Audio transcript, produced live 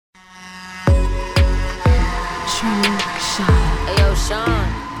Hey yo, Sean.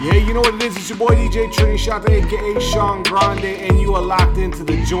 Yeah, you know what it is. It's your boy DJ Trini Shata, aka Sean Grande, and you are locked into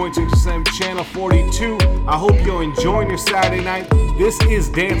the Joint XSM Channel 42. I hope you're enjoying your Saturday night. This is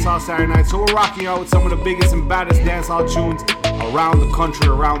Dancehall Saturday Night, so we're rocking out with some of the biggest and baddest dancehall tunes around the country,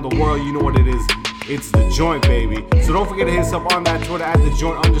 around the world. You know what it is. It's the Joint, baby. So don't forget to hit us up on that Twitter at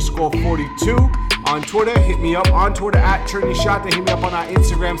thejoint_42. On Twitter, hit me up on Twitter at Trini Shata. Hit me up on our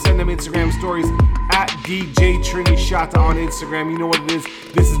Instagram. Send them Instagram stories at DJ Trini Shata on Instagram. You know what it is.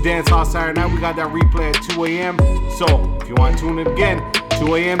 This is Dancehall Saturday Night. We got that replay at 2 a.m. So if you want to tune in again,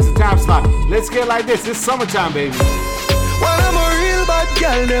 2 a.m. is the time slot. Let's get like this. It's summertime, baby. Well, I'm a real bad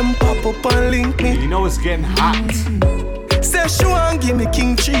girl. Them pop up and link me. You know it's getting hot. Say she want give me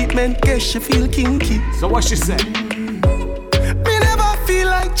king treatment. Guess she feel kinky. So what she say? Me never feel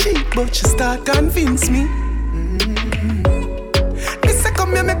like cheap, but she start convince me. Me say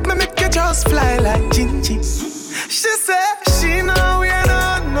come here, make you just fly like Gingy. She say she know we ain't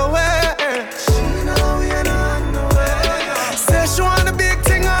on nowhere. She know we ain't on nowhere. Say she want a big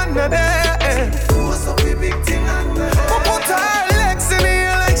thing under there. Force up the big thing under there. Put her legs in the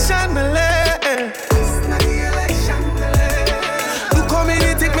air like chandelier. It's not the air like chandelier. You come in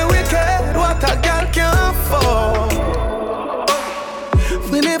and take me wicked. What a girl can afford.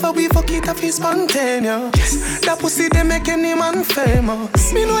 Whenever we fuck it, I feel spontaneous. Yes. That pussy, they make any man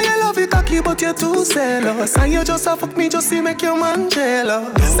famous. Me know you love it cocky, but you're too zealous. And you just a fuck me just to make your man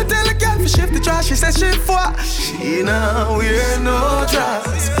jealous. I tell a girl to shift the trash, she says shift what? She now wear no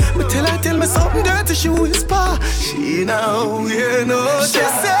dress. But tell me something dirty, she whisper. She now wear no dress. She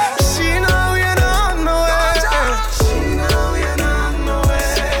say she now wear no nowhere. She now wear no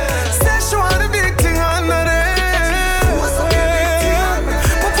nowhere. Say she want a big thing under there.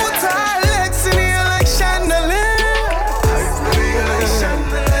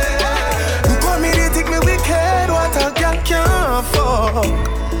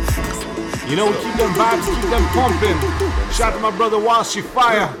 You know, we keep them vibes, keep them pumping. Shout out to my brother Washi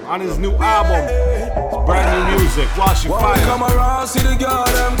Fire on his new album. It's brand new music, Washi Fire. When we come around, see the girl,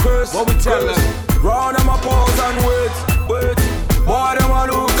 them Chris. What we tell them? Round them a pause and wait. Boy, them a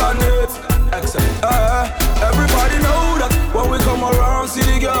look and it. Excellent. Everybody know that. When we come around, see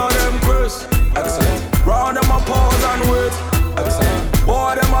the girl, them Chris. Excellent. Round them a pause and wait. Excellent.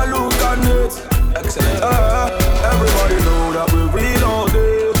 Boy, them a look and it. Excellent. Everybody know that we real all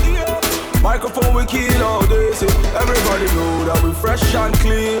day. Microphone we kill all day. See, everybody know that we fresh and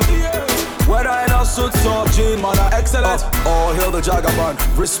clean. Whether in a suit or jean, man, are excellent. All hail the Jagaban,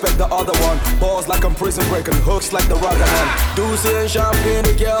 respect the other one. Balls like I'm prison breaking, hooks like the rugger man. Doozy and champagne,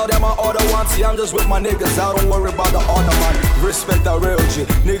 the girl, them my other one. See, I'm just with my niggas, I don't worry about the other man. Respect that real G,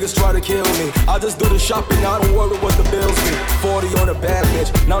 niggas try to kill me. I just do the shopping, I don't worry what the bills be. 40 on a bad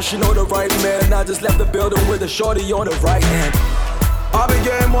bitch, now she know the right man. And I just left the building with a shorty on the right hand. I been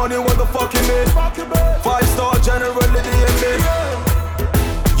getting money, what the fuck you mean? 5-star general in the DMV.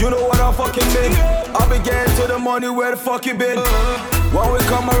 You know what I fucking mean? I been getting to the money, where the fuck you been? When we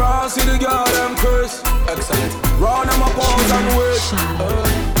come around, see the girl, them Chris. Excellent. Round them up balls and wait.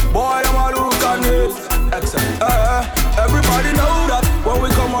 Boy, them a look and hit. Excellent. Everybody know that. When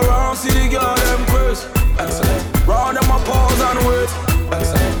we come around, see the girl, them Chris. Excellent. Round them up balls and wait.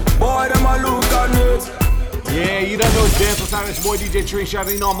 Excellent. Boy, them a look and hit. Yeah, you don't know Dancehall Saturday. It's boy DJ Trini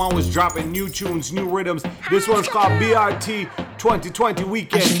Shata. You know I'm always dropping new tunes, new rhythms. This one's called BRT 2020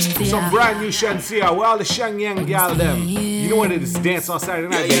 Weekend. Some brand new Shensia. Where all the Shenyang gal them. You know what it is. Dancehall Saturday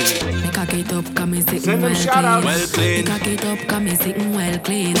Night, baby. Send them shout outs. Well clean. Cock it up, come me sitting well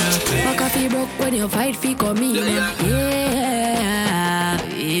clean. My coffee broke when you fight for come in. Yeah.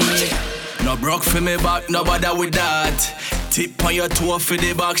 No broke for me back, no bother with that. Tip on your toe for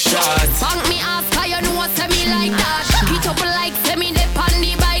the back shot. Bank me ass, cause you know what me like that. Get up like semi dip on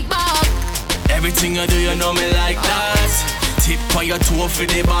the bike back. Everything I do, you know me like that. Tip on your toe for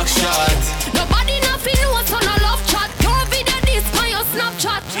the back shot. Nobody nothing knows on a love chat. Your video this on your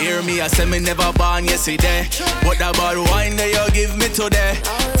Snapchat. Hear me, I say me never born yesterday. But that bad wine that you give me today.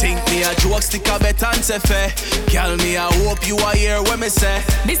 Think me a joke, stick a bet and say fair. Call me, I hope you are here when me say.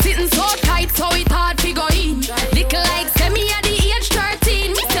 Me sitting so tight, so it hard to go in. Little like semi at the age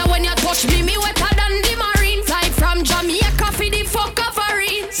 13. Me say when you touch me, me wetter than the marine. Side from Jamaica for the fuck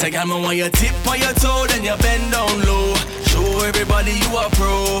offering. Say, girl, me want you tip on your toe, then you bend down low. Show everybody you are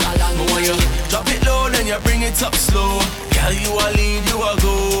pro. Me want you drop it low, then you bring it up slow. Girl, you a lead, you a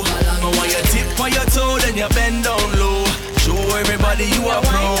go. Me want you tip on your toe, then you bend down low. Show everybody you are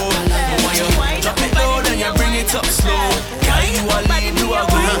pro. Me want you drop it low, then you bring it up slow. Girl, you a lead, you a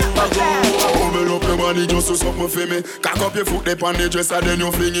go. Bubble up your body, just muscle something for me. Cock up your foot up on the dresser, then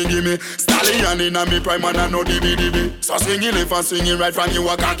you flinging give me. Stallion in a me prime and I know DB. So swinging left and swinging right from you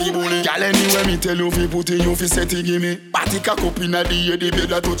a cocky bully. Girl anywhere me tell you fi put in you fi set it give me. Party cock up in a the bed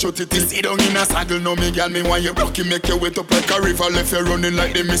that touch your titty. Sit down in a saddle now me girl me want you rock you make you wet up like a river left you running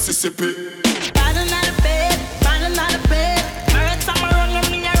like the Mississippi. Bottom of the bed. Every time I run on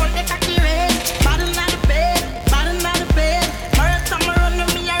me I run the cocky red. Bottom of the bed. Every time I run on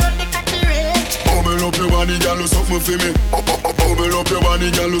me I run the cocky red. Bubble up your body girl do something for me. Bubble up your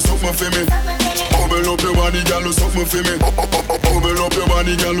body girl do something for me. Bubble up your body girl do something for me. Bubble up your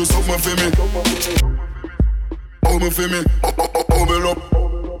body girl do something for me. Bubble for me. Bubble up.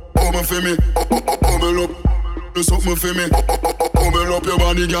 Bubble for me. Bubble up. Do something for me. Bubble up your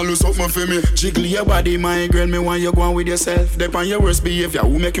body, girl, do something for me. Jiggle your body, my girl, me want you go on with yourself. Dep on your worst behavior,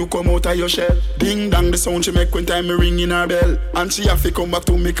 who make you come out of your shell? Ding dong, the sound she make when time me ring in her bell. And she have to come back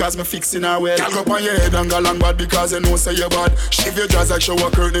to me cause me fixing her well. Girl, go on your head and go long bad because you know say you bad. Shift your jaws like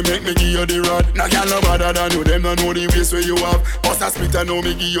shower curtain, make me give you the rod. Now girl no better than you, them don't know the ways where you have. Bust a split and know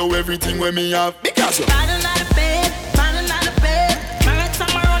me give you everything where me have. Because you bottom of the bed. Every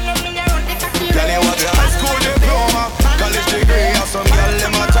time I run on me I run the cocky red. Tell you what, your high school diploma, college degree, or some girl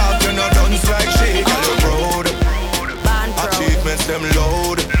them a talk, you know dance like she. Girl you proud, achievements them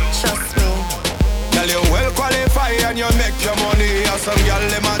load. Trust me. Girl you well qualified and you make your money. Or some girl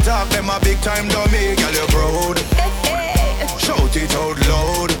them a talk, them a big time dummy. Girl you proud, shout it out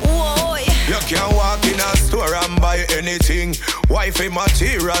loud. You can walk in a store and buy anything. Wifey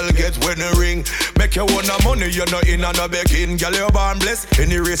material get when the ring. Make you want the money, you know in and a begging. Girl, you born blessed.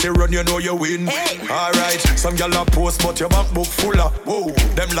 Any race you run, you know you win. Alright, some girl a post, but your bank book full of. Whoa,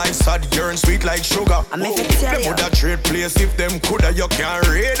 them life sad, yearn sweet like sugar. Them woulda trade place if them coulda. You can't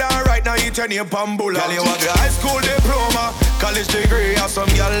read her right now, eat any pambula. Girl, you have your high school diploma, college degree, or some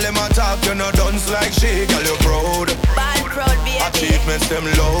girl them a talk, you know dance like she. Girl, you proud, Proud baby. achievements them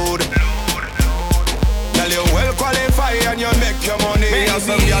load. Girl, you well qualified and you make your money. And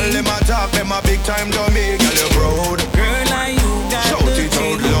some girl them a talk, them a big time dummy. Girl, you proud. Girl, are you got shout the it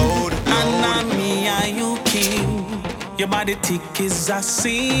out thing, loud. and not me, are you king? Your body thick is a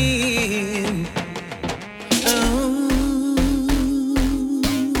sin.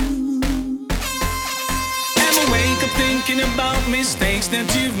 And wake up thinking about mistakes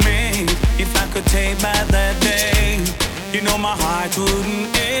that you've made. If I could take back that day, you know my heart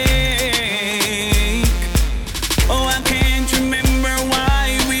wouldn't ache. Oh, I can't remember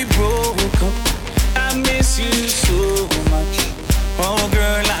why we broke up. I miss you so much. Oh,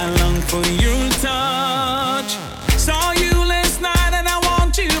 girl, I long for your touch. Saw you last night and I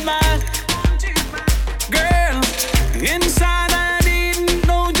want you back. Girl, inside I didn't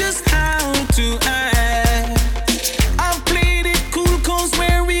know just how to act. I played it cool cause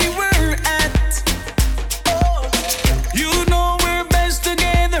where we were at. You know we're best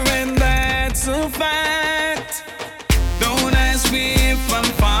together and that's a fact. Don't ask me if I'm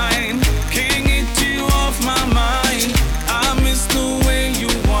fine. Can't get you off my mind. I miss the way you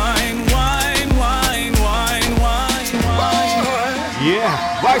whine.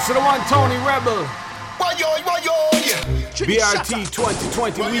 Yeah, Vice of the One, Tony Rebel. BRT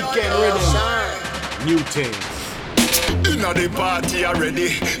 2020 Weekend Rhythm. New things. Inna the party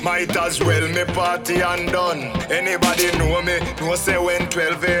already, might as well me party and done. Anybody know me? No say when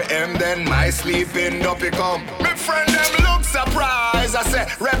 12 a.m. then my sleeping duppy come. Me friend them look surprised. I say,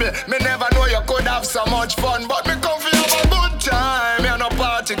 Rebel, me never know you could have so much fun, but me come for have a good time. Me a no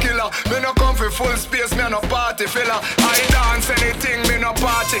party killer. Me no come for full space. Me a no party filler. I dance anything. Me no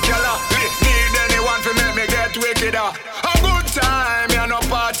party killer. Need anyone to make me get wickeder. A good time. Me a no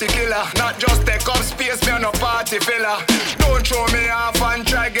party killer. Not just take up space. Me a no party filler. Don't throw me off and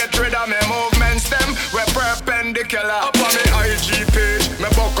try get rid of me movements. Them we're perpendicular. Up on me IG page, me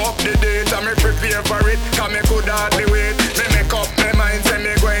book up the date and me prepare for it. Cause me could hardly wait. Me make up my mind, say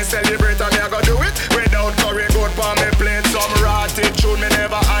me go and celebrate. And me I go do it without curry good for me plate. Some rotted tune me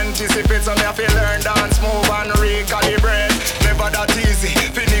never anticipate. So me have to learn dance, move and recalibrate. Never that easy,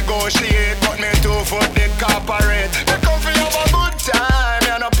 fi negotiate. But me 2 foot did corporate. Me come for have a good time, me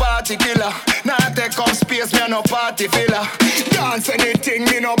a no party killer. Now take up space, me a no party filler. Dance anything,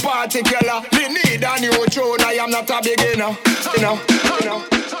 me no party killer. Me need a new tune, I am not a beginner. You know.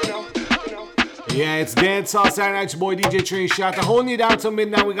 Yeah, it's Dance Hall Saturday Night. Your boy DJ Train Shot. Holding you down till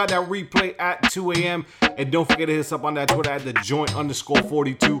midnight. We got that replay at 2 a.m. And don't forget to hit us up on that Twitter at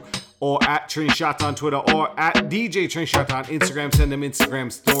 @thejoint_42 or at Train Shot on Twitter or at DJ Train Shot on Instagram. Send them Instagram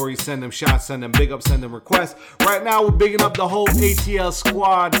stories, send them shots, send them big ups, send them requests. Right now, we're bigging up the whole ATL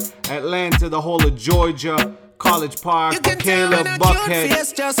squad, Atlanta, the whole of Georgia, College Park, Caleb,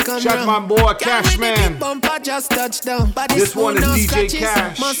 Buckhead. Check my boy Cashman. This one is DJ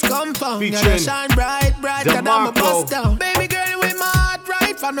Cash featuring DeMarco. Baby girl with my heart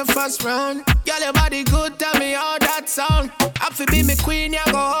right from the first round. Girl, your body good, tell me how that sound. Have to be me queen, you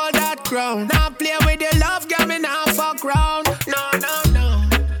go hold that crown. Now play with your love, girl, me now fuck round. No.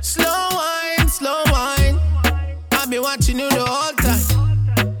 Slow wine. I've been watching you the whole time.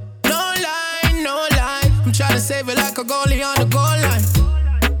 No lie. I'm trying to save it like a goalie on the goal line.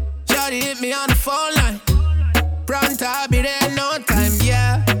 Shawty hit me on the phone line. Pronto, I'll be there in no time,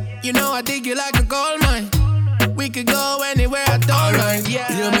 yeah. You know I dig you like a gold mine. We could go anywhere, I don't mind, yeah.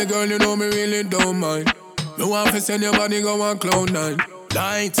 Yeah, my girl, you know me really don't mind. Me want to send your body go on cloud nine.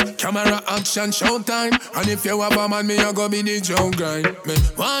 Lights, camera, action, showtime. And if you have a man, me I go be the drum grind. Me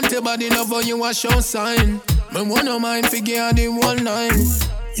want your body love when you a show sign. Me want no mind figure on the 1 line.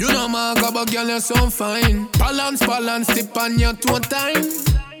 You know my but girl, you're so fine. Balance, tip on your 2 time.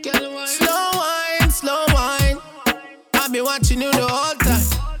 Slow wine. I've been watching you the whole time.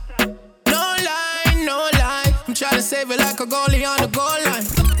 No lie. I'm trying to save it like a goalie on the goal line.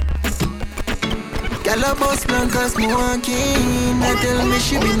 Girl a boss blank cause me walking. I tell me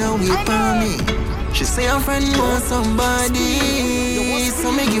she be no wait for me. She say her friend want somebody,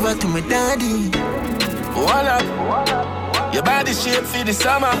 so me give her to my daddy. Hold up, your body shape for the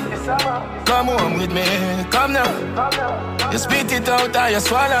summer. Come home with me, come now. You spit it out or you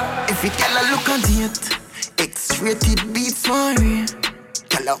swallow. If you girl a look at it, X-rated beats for me.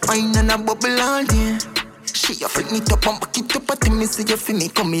 Girl a wine and a bubble all day. She a fling it up and back it up at me. Say you feel me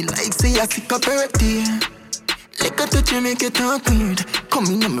coming like say I sick up birthday. Like a touch you make it talk weird. Come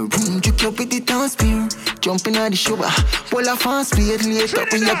in my room, juke you with it on spear. Jumping on the shower, pull a fast speed. Later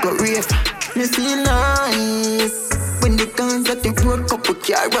when you go rave, me feel nice. When the guns at the road, couple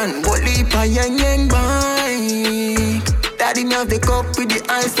car and bully by yang bike. Daddy me have the cup with the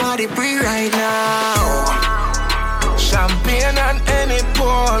ice party free right now. Champagne and any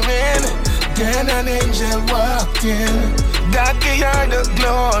pouring. Then an angel walked in. God gave her the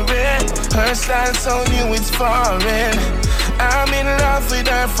glory. Her style so new it's foreign. I'm in love with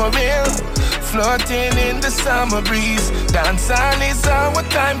her for real. Floating in the summer breeze. Dance all is our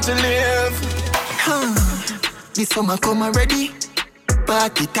time to live. This summer come already.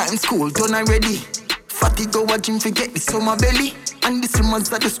 Party time, school done already. Fatty go a gym forget the summer belly. And the summers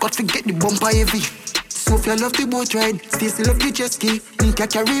that the squad forget the bumper heavy. Sophia love the boat ride, Stacy love the jet ski. Nika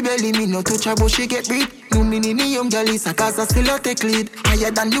carry belly, me no touch her but she get breed. No mini young girlies, a cause I still a take lead.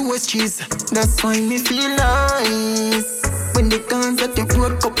 Higher than the West cheese, that's why me feel nice. When the guns at the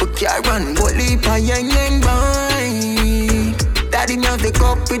road, couple car and bully by yang bike. Daddy me have the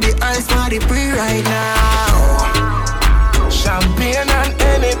cup with the ice party free right now. Champagne and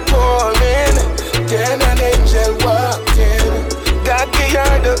any pouring. Then an angel walked in. God gave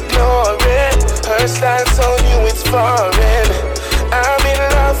her the glory. Her style so new it's foreign. I'm in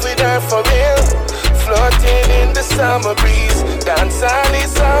love with her for real. Floating in the summer breeze. Dance all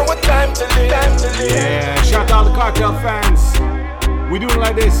is our time to live. Yeah, shout out to all the Cartel fans. We do it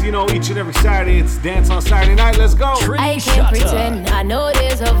like this, you know, each and every Saturday. It's Dance on Saturday Night. Let's go. I can't pretend. I know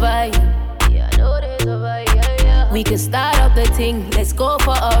there's a vibe. Yeah, I know there's a vibe. Yeah. We can start up the thing. Let's go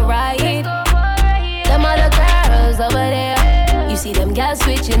for a ride. Them other girls over there. You see them girls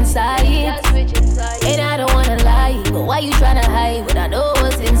switching sides. And I don't wanna lie, but why you tryna hide when I know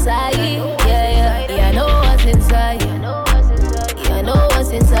what's inside? Yeah, I know what's inside. Yeah, I know what's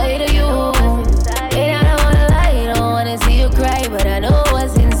inside of you. And I don't wanna lie, don't wanna see you cry, but I know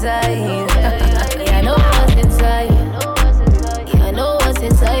what's inside. Yeah, I know what's inside. Yeah, I know what's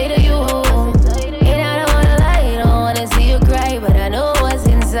inside of you. And I don't wanna lie, don't wanna see you cry, but I know what's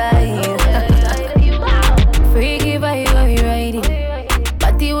inside. Freaky vibe, are you riding?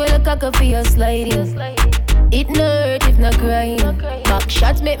 Body with a cocker for your sliding. It no hurt if not crying. Back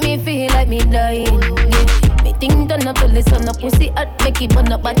shots make me feel like me dying. Yeah. Me think done up to listen up. Pussy hot, make it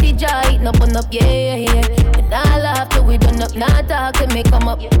burn up. Body jaw, it no burn up, yeah. And I laugh till we done up. Now talk till me come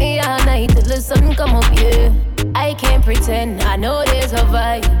up. Yeah, all night till the sun come up, yeah. I can't pretend, I know there's a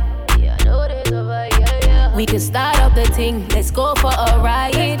vibe. Yeah, I know there's a vibe, yeah. We can start up the thing, let's go for a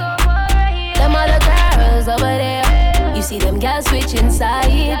ride. Them other girls over there, you see them girls switching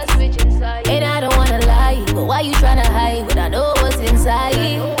sides. And I don't wanna lie, but why you tryna hide when I know what's inside?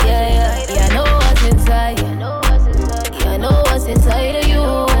 Yeah, I know what's inside. Yeah, I know what's inside of you.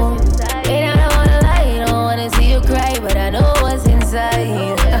 And I don't wanna lie, don't wanna see you cry, but I know what's inside.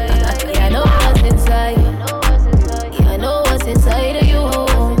 Yeah, I know what's inside. Yeah, I know what's inside of you.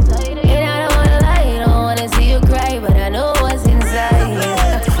 And I don't wanna lie, don't wanna see you cry, but I know what's inside.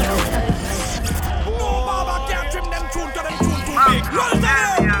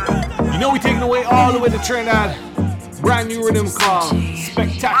 with the Trinidad. Brand new rhythm called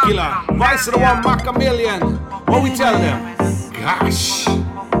Spectacular. Vice of the one, Macamillion. What we tell them? Gosh.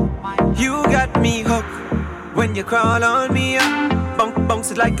 You got me hooked when you crawl on me.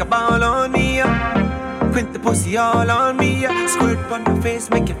 Bounce it like a ball on me. Quint the pussy all on me. Squirt on the face,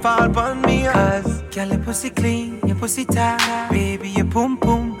 make it fall on me. Cause, girl, your pussy clean, your pussy tight. Baby, your pum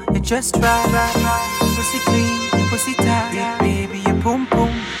pum, you just right. Your pussy clean, your pussy tight. Baby, your pum pum,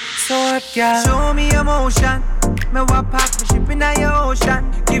 so hot, girl. Show me emotion. Me walk past me ship in your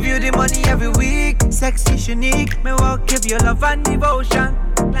ocean. Give you the money every week. Sexy, unique. Me walk give you love and devotion.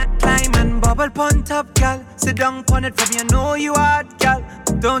 Climb and bubble pon top, girl. Sit down pon it from you know you hot, girl.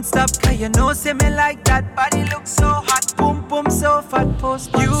 Don't stop, cause you know see me like that. Body looks so hot, boom boom so fat.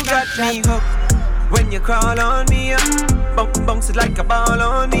 Post you got me hooked when you crawl on me. Bounce it like a ball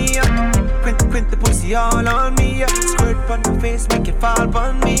on me. Quint the pussy all on me. Squirt on the face, make it fall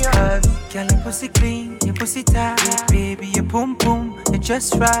on me. Cause girl, your pussy clean, your pussy tight. Baby, your pum pum, you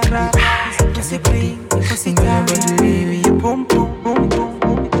just right. Your pussy clean, your pussy tight. Baby, your pum pum, pum pum.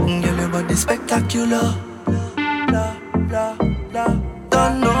 Girl, your body spectacular. La la la.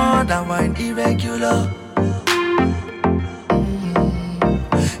 Don't know that wine irregular.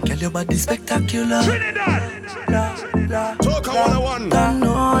 Girl, your body spectacular. Trinidad. La la. Talk a 101. Don't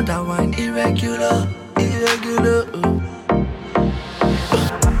know that wine irregular.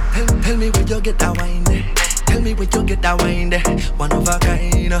 Tell me where you get that wine there. Tell me where you get that wine there. One of a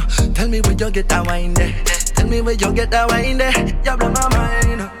kind. Tell me where you get that wine there. Tell me where you get that wine there. You blow my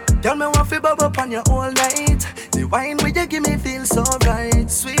mind. Tell me what fi bubble on you all night. The wine where you give me feel so right.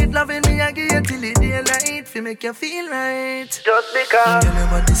 Sweet loving me I give you till the daylight. Fi make you feel right. Just because your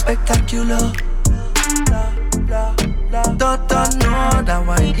body spectacular. La la la. Don't know that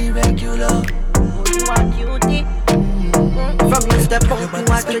wine irregular. You are cutie. From you step up, you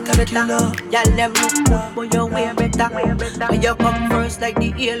are drink better. Y'all them look good, but you wear better. When you come first like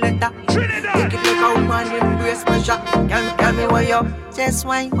the ear letter. Take it like a woman, embrace my shot. Tell me why you just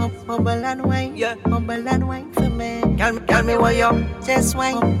wine up, bubble and wine. Yeah, bubble and wine for me. Tell me why you just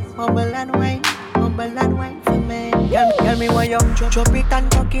wine up, bubble and wine. Bubble and wine for me. Tell me why you drop it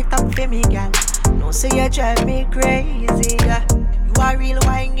and cock it up for me, girl. No say you drive me crazy, yeah. You are real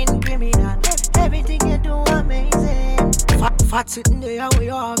whining criminal. Everything you do amazing. Fat sitting there where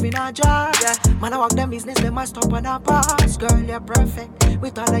you have in a job, yeah. Man, I walk them business, they must stop and a pass. Girl, you're perfect.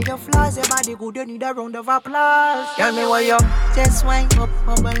 With all of your flaws, your body good, you need a round of applause. Tell me why you just wine up,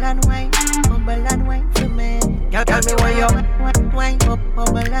 bubble and wine. Bubble and wine for me. Tell me why you wine up,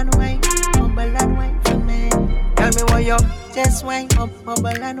 bubble and wine. Bubble and wine for me. Tell me why you just wine up, bubble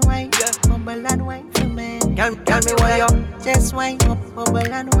and wine. Bubble and wine for me. Tell me why you just wine up, bubble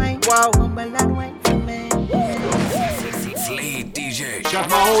and wine. Wow, bubble and wine for me. Fleet DJ. Shout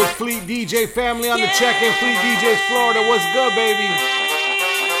my whole Fleet DJ family on the check-in. Fleet DJs Florida. What's good, baby?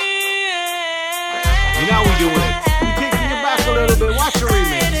 And now we doing it. We taking you back a little bit. Watch the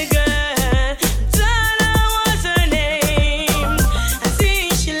remix.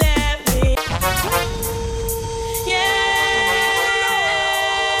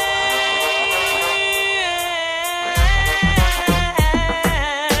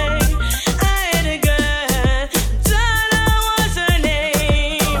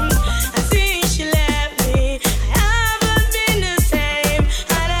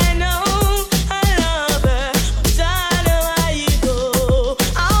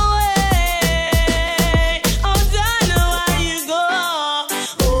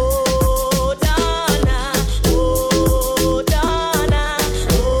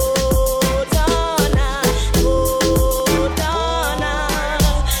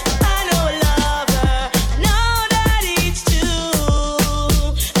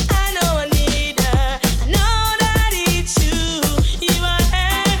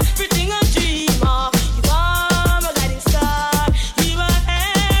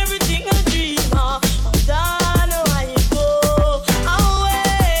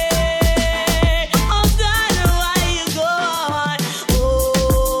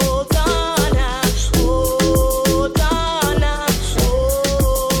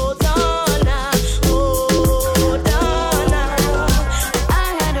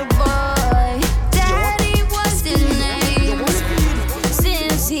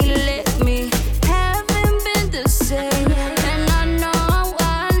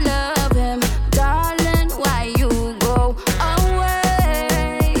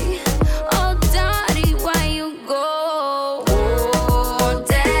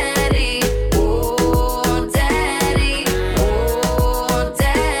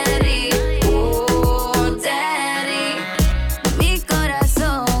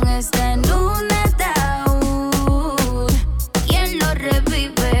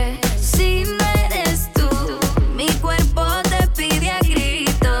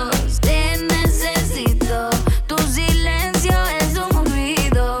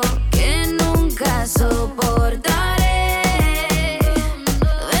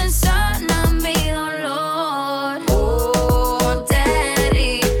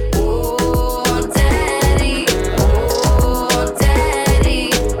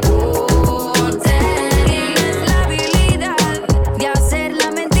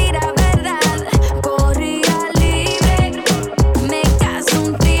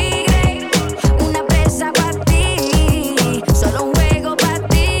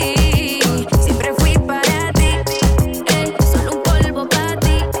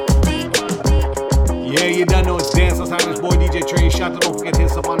 Shatta. Don't forget to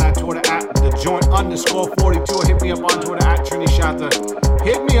hit us up on that Twitter at thejoint_42 or hit me up on Twitter at Trini Shatta.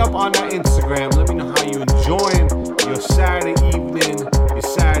 Hit me up on that Instagram. Let me know how you enjoying your Saturday evening, your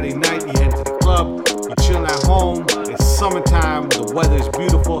Saturday night. You head to the club, you chilling at home. It's summertime, the weather is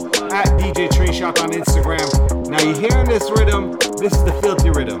beautiful. At DJ Trini Shatta on Instagram. Now you're hearing this rhythm. This is the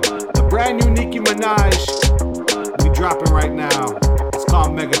Filthy Rhythm. The brand new Nicki Minaj we dropping right now. It's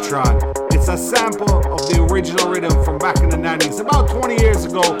called Megatron. It's a sample of the original rhythm from back in the 90s, about 20 years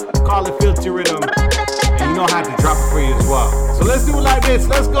ago. Call it Filthy Rhythm. And you know how to drop it for you as well. So let's do it like this.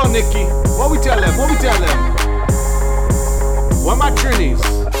 Let's go, Nicki. What we tell them? What we tell them? What my Trinis?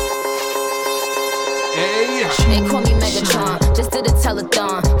 Hey. They call me Megatron, just did a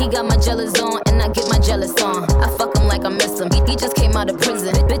telethon. He got my jealous on, and I get my jealous on. I fuck him like I miss him. He just came out of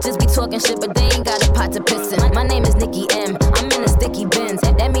prison. Bitches be talking shit, but they ain't got a pot to piss in. My name is Nicki M. I'm in a sticky Benz.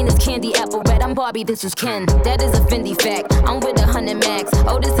 That mean it's candy apple red. I'm Barbie, this is Ken. That is a Fendi fact. I'm with 100 max.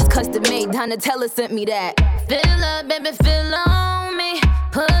 Oh, this is custom made. Donatella sent me that. Fill up, baby, fill on me.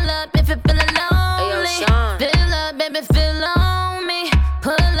 Pull up if you're feeling lonely. Fill up, baby, fill on me.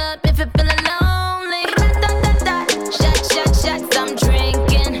 Pull up if you're feeling lonely. Shots I'm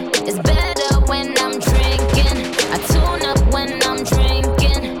drinking. It's better when I'm drinking. I tune up when I'm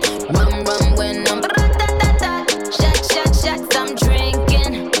drinking. Rum when I'm shots I'm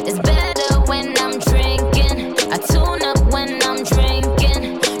drinking. It's better when I'm drinking. I tune up when I'm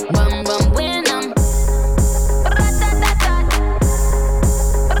drinking. Rum when I'm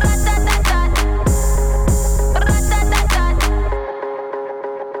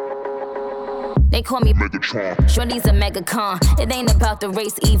They call me Megatron. Shorty's a mega con. It ain't about the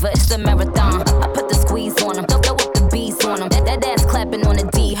race either, it's the marathon. I put the squeeze on him, throw up the bees on him. That ass clapping on the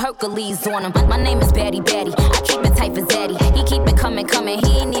D, Hercules on him. My name is Batty. I keep it tight for Zaddy. He keep it coming.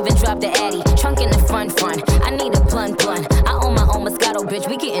 He ain't even dropped the Addy. Trunk in the front. I need a blunt. I own my own Moscato, bitch.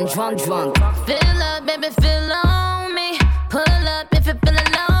 We getting drunk. Fill up, baby, fill on me. Pull up if you're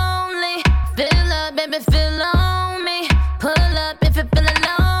feeling lonely. Fill up, baby, fill on me. Pull up if you're feeling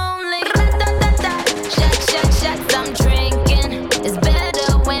lonely. Shots I'm drinking. It's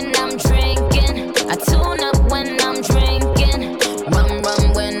better when I'm drinking. I tune up when I'm drinking. Rum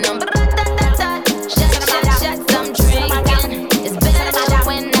when I'm shots I'm drinking. It's better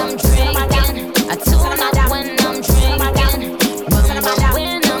when I'm drinking. I tune up when I'm drinking. Rum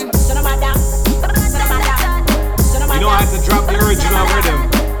when I'm. You know I have to drop the original rhythm.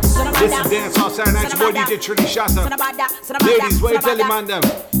 This is Dance Hall Saturday Night. Your boy DJ Trini Shatta. Ladies, what you tell him on them?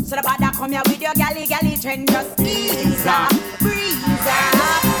 So the bada come here with your galley trend, just ease up, breeze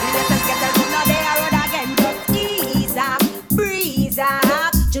up. Let us get the good now they are road again, just ease up, breeze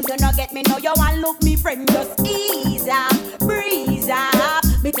up. You do not get me now, you want look me friend, just ease up, breeze up.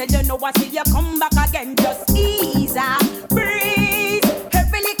 Me tell you no, I see you come back again, just ease up, breeze.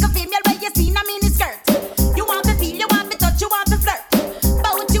 Every little female where you see in a mini skirt. You want to feel, you want to touch, you want to flirt.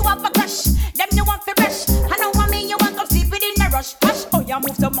 Bout you have a crush, them you want to brush. I know what I mean, you want to sleep within the rush. Oh, you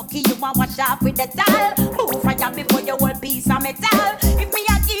move so monkey, you want wash off with the towel. Move fire before you hold piece of metal. If me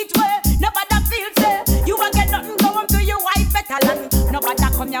a each way, nobody feels it. You won't get nothing going to your wife metal. And nobody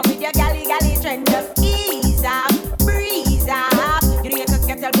come here with your galley trend. Just ease up, breeze up. You need to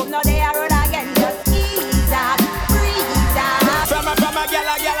get your boom, now they are road again. Just ease up, breeze up. From a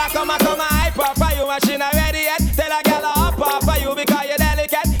gala, come hype up for you, machine ready yet. Tell a gala up for you because you're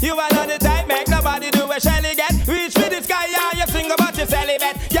delicate. You are not the type, make nobody do a shelly get. Reach for the sky, yeah, you sing about your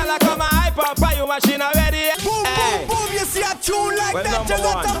celibate. Gala come hype up for you, machine ready yet. Boom, boom, boom, you see a tune like well, that, you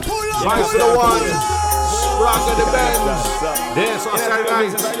got to pull up. Vice the one, rock of the band. Dance on Saturday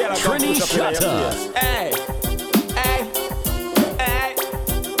Night. Trini Shatta. Hey.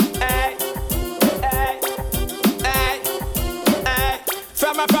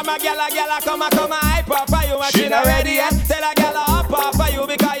 From a gala, come hype up for you, machine ready yet. Tell a gala up for you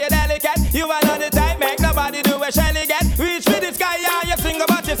because you're delicate. You are not the type, make nobody do a shelly get. Reach for the sky, yeah, you sing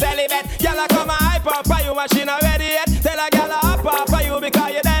about your celibate. Gala come hype up for you, machine ready yet. Tell a gala up for you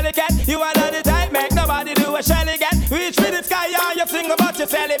because you're delicate. You are not the type, make nobody do a shelly get. Reach for the sky, yeah, you sing about your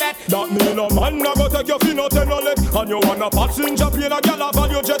celibate. That mean a man no go take your fin out and no leg. And you want a passenger plane, a gala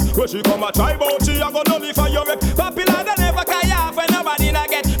value jet. Where she come a try bout, she a go nullify your wreck. Popular they never carry off when nobody not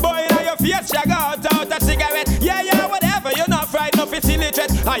get. Boy in your face, she go out a cigarette. Yeah, whatever, you're not fried, no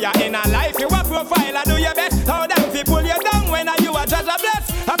facilitate. Higher in a life, you a profile, I do your best. How damn if you pull you down when you a judge a bless.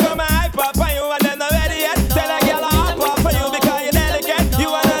 I come and hype up for you and then not ready yet. Tell a girl I hop up for you because you're delicate. You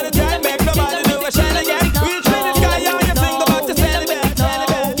are not the time, make nobody do a shell again. Reach for the sky, yeah, you think about the celibate.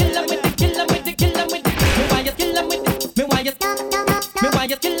 Kill 'em with it. Me why you kill 'em with it. Me why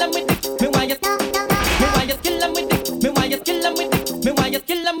you kill 'em with it. Me why you kill 'em with it. Me why you kill 'em with it.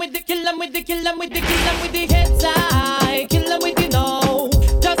 with the, kill 'em with the, kill 'em with the heads high, kill 'em with the no.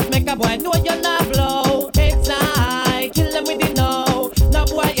 Just make a boy know you're not blow. Heads high, kill 'em with the no. No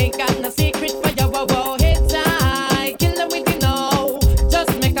boy ain't got no secret for your wow. Heads high, kill 'em with the no.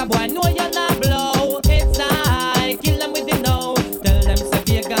 Just make a boy know you're not blow. Heads high, kill 'em with the no. Tell them say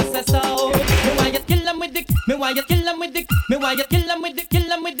Vegas say so. Me why you kill 'em with the, me why you kill 'em with the, me why you kill 'em with the,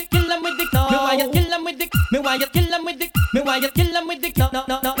 kill 'em with the, kill 'em with the no. Me why you kill 'em with the, me why you kill 'em with the, me why you kill 'em with the no no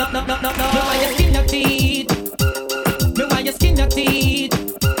no no no no no. Me why you skin your teeth. Me why you skin your teeth.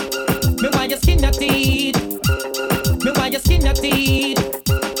 Me why you skin your teeth. Me why you skin your teeth.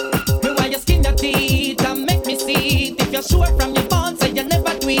 Me why you skin your teeth and make me see it. If you're sure from your bones, say you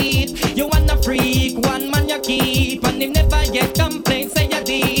never do it. You wanna freak, one man you keep, and him never get complaints, say you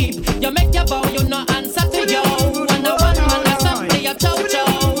deep. You make your bow, you no answer to yo. Wanna one man or something, you chow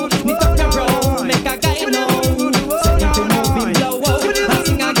chow. Me talk your road, make a guy know. So if you move it, blow out. I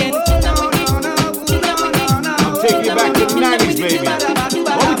sing again, kill 'em with it, kill 'em with it. I'm taking you back to the 90s, baby.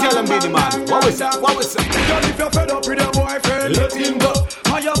 What we tell 'em, baby man? What was that? What was that? Girl, if you're fed up with your boyfriend, let him go.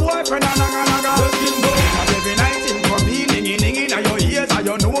 And your boyfriend a naga, let him go. And every night him come in, ningy, and your ears, and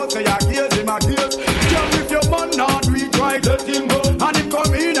your nose, say your gears, him a gears. Girl, if your man not do it right, let him go. And him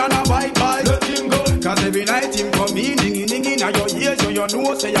come in and a bite, let him go. Cause every night him come in, ningy, and your ears, and your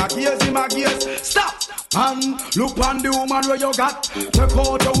nose, say your gears, him a gears. Stop! And look on the woman where you got. Take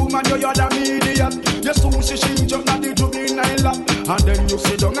out the woman, you're the idiot. You soon see she jump at the juvenile lap. And then you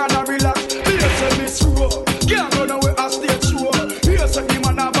sit down and a relax. Here say me slow, can't run away a stage show. Here say the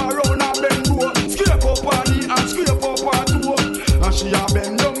man have a round and bend low. Scrape up on the and scrape up on two. And she a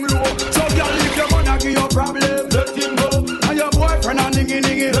bend down low. So girl, if your man a give you problem, let him go. And your boyfriend a ningy,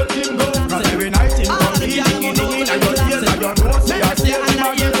 let him go. Cause every night him come in, ningy, and your ears and your nose say your tears, him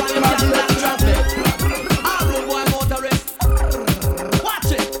a give, him a give.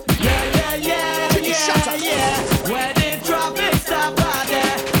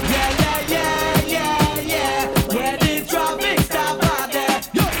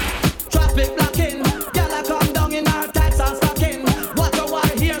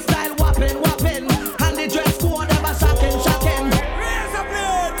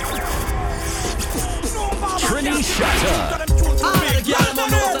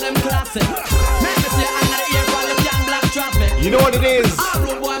 You know what it is?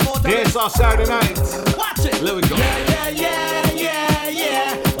 Dance off Saturday night. Watch it. Let we go. Yeah.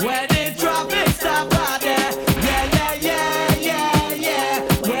 Where did traffic stop out there? Yeah.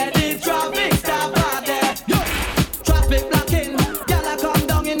 Where did traffic stop out there? Yo, traffic blocking. Gyal come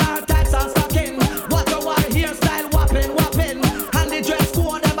down in our tights and stocking. What a white hairstyle whopping. And the dress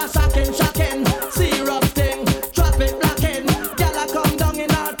code ever shocking. Serious thing. Traffic blocking. Gyal come down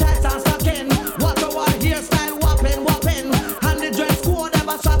in our tights and stocking. What a white hairstyle whopping. And the dress code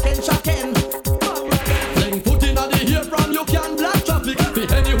ever shocking. Fling foot in the ear from you can block traffic. For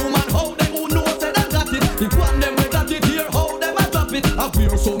any woman how them who know say them got it. If one them we got it here, how them a drop it. I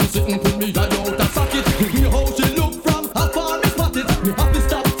feel some sitting put me out of socket. Give me how she look from afar me spot it. Me have to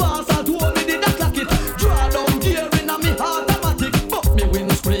stop fast and told me did I clock it. Draw down gear in a me automatic. But me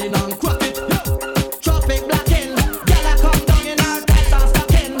windscreen and crack it. Yo. Traffic blocking. Gyal come down in our tights and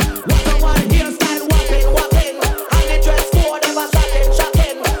stocking. What a one hairstyle whopping. And the dress code ever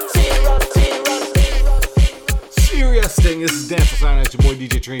shocking. Serious thing. This is Dance Saturday Night. Your boy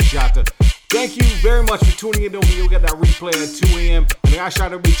DJ Train Shotta. Thank you very much for tuning in. Don't forget, you'll get that replay at 2 a.m. And I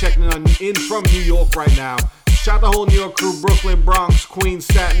Shotta will be checking in from New York right now. Shout the whole New York crew, Brooklyn, Bronx, Queens,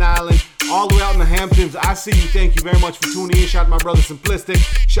 Staten Island, all the way out in the Hamptons. I see you. Thank you very much for tuning in. Shout to my brother Simplistic.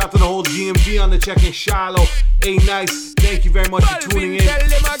 Shout to the whole GMG on the check-in. Shiloh, A-Nice. Thank you very much for tuning in. I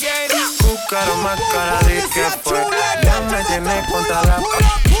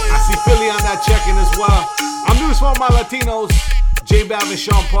see Philly on that check-in as well. I'm doing this for all my Latinos, J Balvin,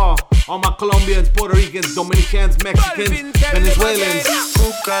 Sean Paul, all my Colombians, Puerto Ricans, Dominicans, Mexicans, Venezuelans.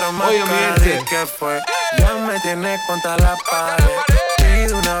 Oye, mi gente. Ya me tienes contra la pared.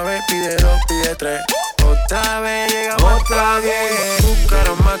 Pide una vez, pide dos, pide tres. Otra vez llega otra vez.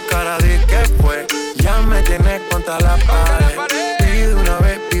 Buscaron más cara de que fue. Ya me tienes contra la pared. Pide una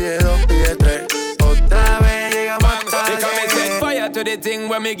vez, pide dos, pide tres. Otra vez llega más tarde. To the thing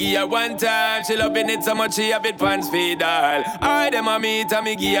when me give her one time. She loving it so much she have it pants feed all. I them a meet and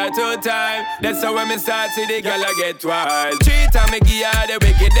me give her 2 times. That's how when me start see the girl I get wild. 3 times me give her the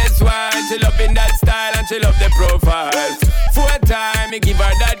wickedest one. She loving that style and she love the profiles. 4 times me give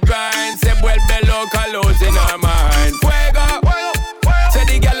her that grind. Say vuelve loca lows in her mind. Fuego, say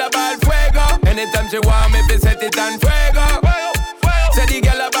the girl about fuego. Anytime she want me fi set it on fuego. Say the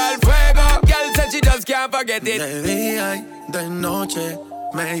girl about fuego. Girl said she just can't forget it. De día y de noche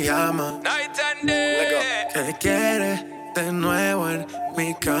me llama. Night and day. Que quiere de nuevo en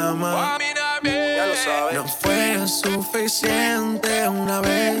mi cama. Ya lo sabes. No fue suficiente una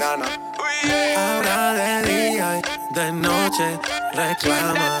vez. Ahora de día y de noche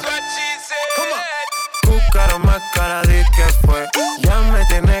reclama. Tu cara más cara de que fue. Ya me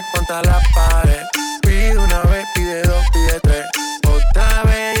tienes contra la pared. Pide una vez, pide dos, pide tres. Otra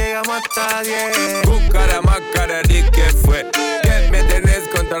vez llegamos hasta 10. Tu cara más cara de que fue. Que me tenés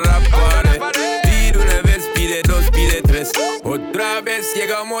contra la pared. Pide una vez, pide dos, pide tres. Otra vez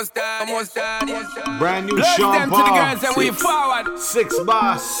llegamos hasta 10. Brand new Bless Sean them to the girls and we forward. 6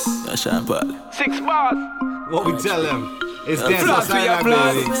 bars. Sean Paul. 6 bars. What we tell them? It's dance Floss with your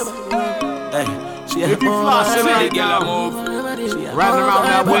outside. Hey, she If you flossing right now, riding around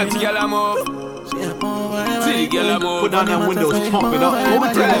that way, Watch girl a move. See the girl a move. put down them windows, pump it up. What we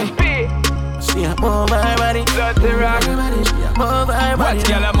tell them? She a move my body. Dirty rock. Move my body. Watch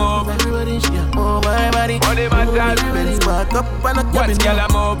girl a move. Everybody, she a move my body. Body matters. Everybody's back up and a Watch girl a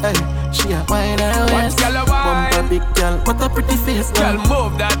move. Hey, she a wine and Watch girl a wine. Bumper big girl, what a pretty face. Girl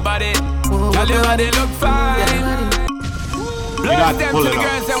move that body. Girl your body look fine. You got Bless to them pull to it the up.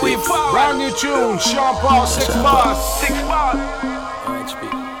 girls and we forward. Brand new tune, Sean Paul, 6 bars. 6 bars.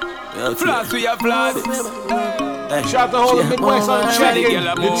 Floss with your floss. Shout out to all the Midwest on the check in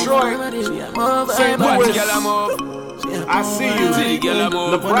Detroit, St. Watch Louis. girl a move. I see See the girl a you.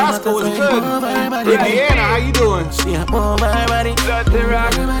 move. Nebraska was good. Indiana, how you doing? She a move my body. Dirty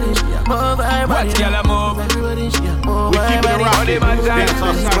rock. Move my body. Watch girl a move. Everybody, she a move We my keep it body. rocking. Dance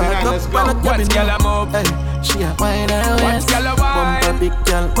on Saturday night, let's go. Watch girl a move. Hey, she a wine and Watch girl a wine. Bumper big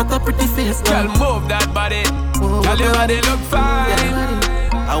girl, what a pretty face. Girl move that body. Girl your body look fine.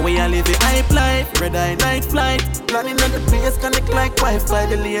 And we a live a hype life, red eye night flight. Planning on the place, connect like Wi-Fi.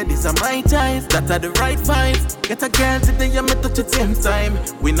 The ladies are my ties, that are the right vibes. Get a girl today, you me touch at the same time.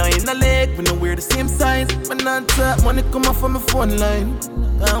 We not in a leg, we know we're the same size. When I talk, money come off from my phone line.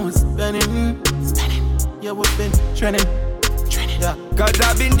 I was spending, yeah, we've been trending. Yeah. Cause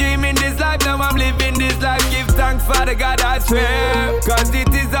I've been dreaming this life, now I'm living this life. Give thanks for the God I swear. Cause it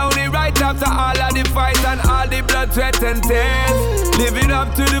is only right after all of the fight and all the blood, sweat and tears. Living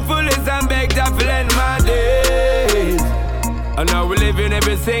up to the fullest and beg that to end my days. And now we're living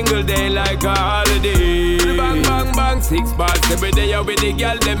every single day like a holiday. Bang, bang, bang, 6 bars every day. With the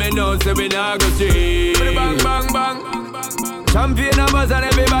girl, let me know, so we not go straight. Bang, bang, bang. Champion of us and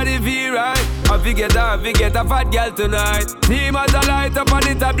everybody feel right. I forget a fat girl tonight. Team as a light up and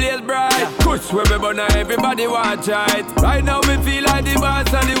it a blaze bright. Push where me burn everybody watch it. Right now me feel like the boss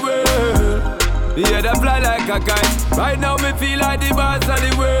of the world. Yeah, that fly like a kite. Right now me feel like the boss of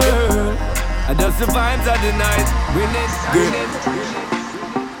the world. And just the vibes of the night. Winning.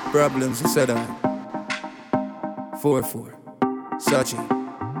 Problems, you said that. 4-4. Searching.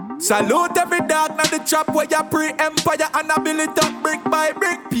 Salute every dog now the trap where you pre-empire and I build it up brick by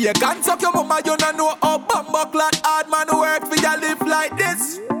brick. Pagan suck your mama, you don't know how bumbo clad hard man work for you live like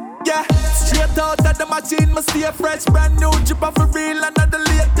this. Yeah, straight out of the machine, me stay fresh, brand new drip off for real and not the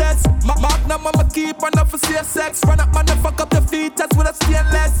latest. Magnum, I'ma keep on up for safe sex. Run up man and fuck up the features with a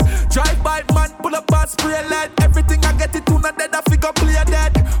stainless. Drive by man, pull up and spray lead. Everything I get it to not dead, I figure play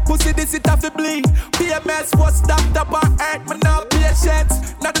dead. Pussy this it have to bleed. PMS was stopped up on earth, man now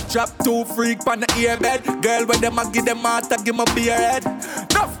patience. Now the trap too freak pan the earbed. Girl when them a give them heart, I give my beer head.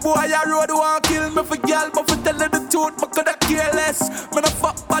 Enough boy a road want kill me for girl, but for tell her the truth, me coulda care less. Me no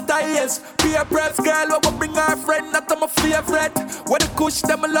fuck but I is. Peer preps girl, what we bring our friend, not my favorite. When the kush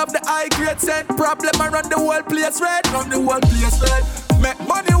them love the high grade scent. Problem I run the whole place red, run the whole place red. Make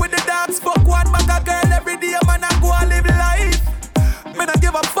money with the dogs, fuck one maga girl every day, man I go and live life. Me not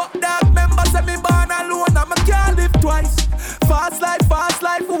give a fuck dog, members say me born alone, and me can't live twice. Fast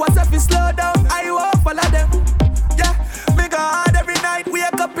life, who was if you slow down, I won't follow them. Yeah, me go hard every night,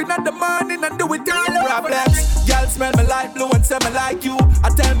 wake up in the morning and do it all problems. Girl smell me like blue and say me like you. I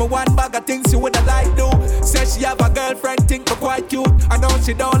tell me one bag of things you woulda like do. Say she have a girlfriend, think me quite cute. I know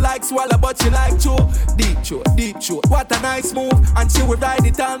she don't like swallow, but she like chew. Deep throat, what a nice move. And she will ride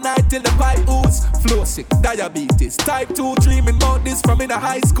it all night till the pipe ooze. Flow sick, diabetes, type 2, dreaming about this from in a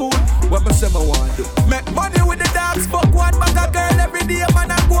high school. What me say me want do? Make money with the dogs, fuck one maga girl every day,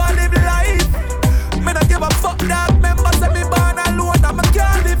 man I go and live life. Me not give a fuck dog, members say me born alone, and me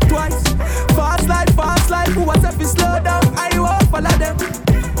can't live twice. Fast life, who was if you slow down, I won't follow them.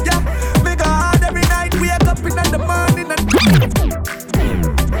 Yeah, me go hard every night, wake up in the morning and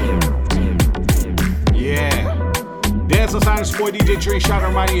Yeah. Dance Society Sport DJ Train Shot.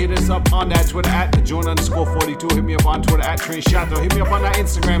 Remind you, hit us up on that Twitter at Joan_42. Hit me up on Twitter at Train Shatter. Hit me up on that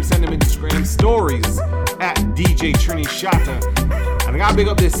Instagram. Send them Instagram stories at DJ Trini Shatter. And I gotta big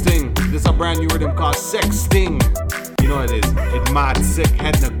up this thing. This is a brand new rhythm called Sex Sting. You know what it is. It's mad, sick,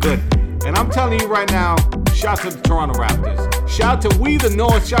 heading a good. And I'm telling you right now, shout out to the Toronto Raptors. Shout out to We the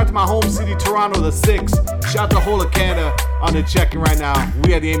North. Shout out to my home city, Toronto, the Six. Shout out to the whole of Canada on the check-in right now.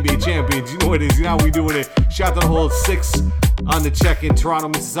 We are the NBA champions. You know what it is. You know how we doing it. Shout out to the whole Six on the check-in. Toronto,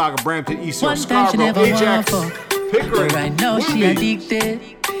 Mississauga, Brampton, East York, Scarborough, Ajax, Pickering, but right now she addicted.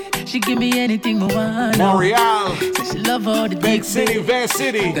 She give me anything I want. Montreal, she love all the Big City, Van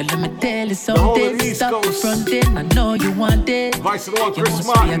City. Girl, let me tell you something. Stop fronting, I know you want it. Vice of the One, you Chris must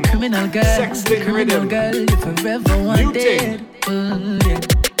Martin. Be a criminal girl. Sex Thing criminal Rhythm. Girl, you forever wanted. Yeah.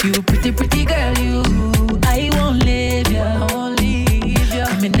 You pretty girl, you. I won't leave you. I won't leave you.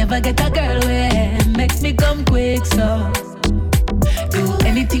 I may never get a girl where makes me come quick, so do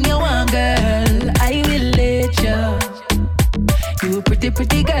anything you want, girl. I will let you. You pretty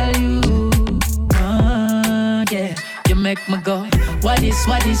girl, you. Yeah. You make me go. What this,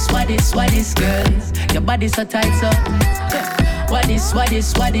 girl? Your body so tight, so. What this,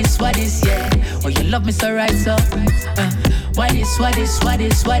 yeah. Oh, you love me so right, so. What this,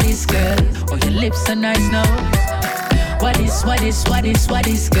 girl? Oh, your lips so nice now. What this,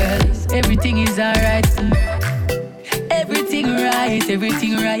 girl? Everything is alright. Everything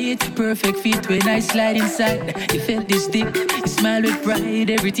right, perfect fit when I slide inside. You felt this dick, you smile with pride.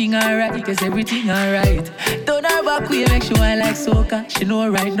 Everything alright, cause everything alright. Don't her back way, make sure I like soca. She know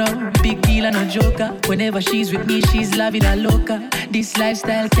right now, big deal and no joker. Whenever she's with me, she's la vida loca. This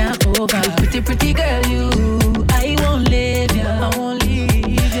lifestyle can't over. Pretty girl, you, I won't leave ya. I won't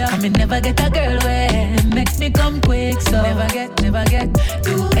leave ya. I may never get a girl where makes me come quick, so never get.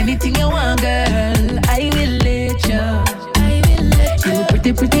 Do anything you want, girl. I will let you.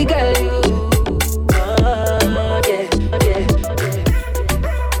 You pretty girl, you. Yeah.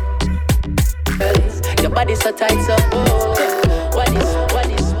 Your body so tight, so. What is?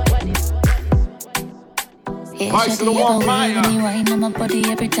 Vice of the One, Maya. Wine on my body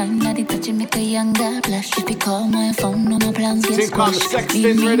every time that it touch me, make a young girl blush. If you call my phone, all my plans get squashed.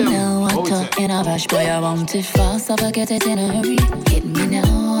 Leave me now, I'm talking a rush. Boy, I want it fast, so I get it in a hurry. Hit me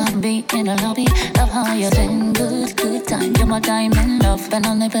now, I'll be in a lobby. Love how you been, good time. You're my diamond love, and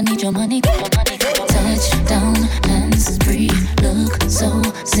I'll never need your money. Touchdown, hands free, look so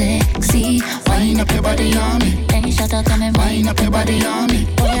sexy. Wind up your body on me. Hey, shut up, come and wind up your body on me.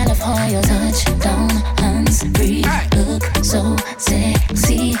 Boy, I love how you touchdown, hands free, look so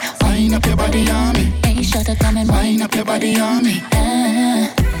sexy. Wind up your body on me. Hey, shut up, come and wind up your body on me.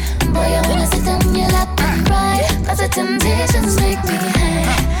 Boy, I wanna sit on your lap and ride, cause the temptations make me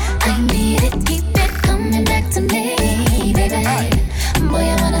high. I need it, keep it coming back to me, baby. Boy,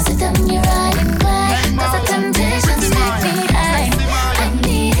 I wanna sit on your ride and glide, cause the temptations make me high. I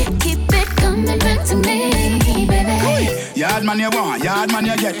need it, keep it coming back to me, baby. Yard man you want, yard man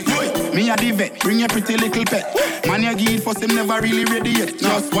you get. Me a the vet, bring your pretty little pet. Man you give for him never really ready yet.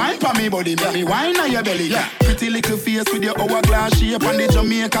 Just wine for me body, baby, wine on your belly. Yeah. Pretty little face with your hourglass shape. And the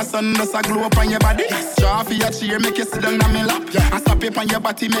Jamaica sun does a glow up on your body. Draw for your chair, make you sit down on me lap. And stop it on your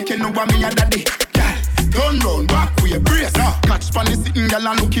body, make you know what me a daddy. Turn round, back with your brace. Catch pan the sitting girl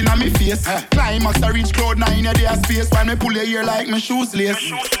and looking at me face. Climax to reach cloud 9 a day of space. When me pull your ear like my shoes lace.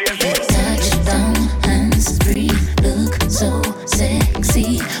 Touchdown, hands free, look so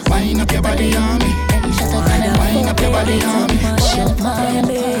sexy. Wind up your body on me. Wind up your body on me.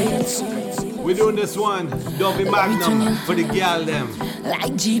 We're doing this one, Dovey Magnum for the gal them.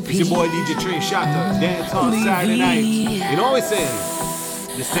 Like GP. It's your boy DJ Train Shatter, dance on Saturday night. You know what I'm saying?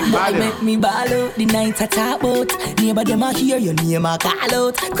 This thing by them. Make me ball out the night I talk about. Neighbor them a hear your name a call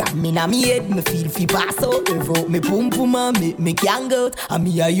out. Grab me na me head, me feel fi pass out. Revoke me pum pum and make me gang out. And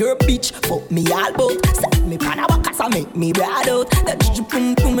me a your bitch, fuck me all bout. Set me pan a back so make me ride out. That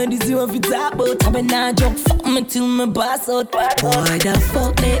pum pum and this you fi talk about. I been a joke, fuck me till me pass out. Boy the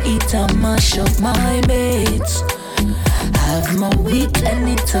fuck they eat and mash up my mates. Have my week and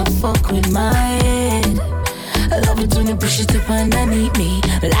need to fuck with my head. I love it when you push it up underneath me.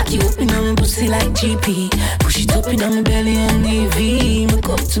 Lock you up in my pussy like GP. Push it up in my belly on TV. Me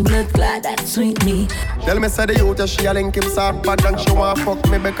cup to blood clot, that sweet me. Tell me say the youth she a link him soft bad and she want fuck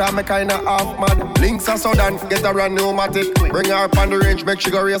me because me kinda half mad. Links are so done, get her a pneumatic. Bring her up on the range, make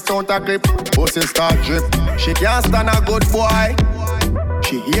she go race out a clip. Pussy start drip, she can't stand a good boy.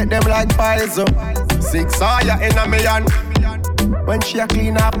 She hate them like poison. 6 fire in a million. When she a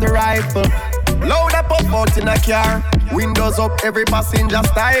clean off the rifle. Load up out in a car. Windows up, every passenger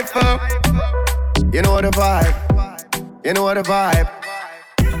stifle. You know the vibe. You know the vibe.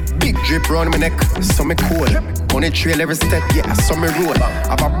 Big drip round my neck, so me cool. On the trail every step, yeah, so me roll.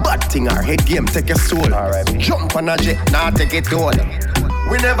 Have a bad thing, our head game, take your soul. Jump on a jet, now take it all.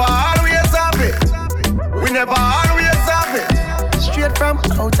 We never always have it. We never always have it. Straight from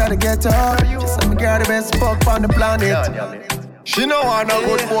out of the ghetto. Just some girl the best fuck on the planet. She know I'm no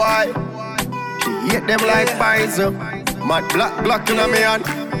good boy. She hate them like Pfizer. Mad black in a me hand.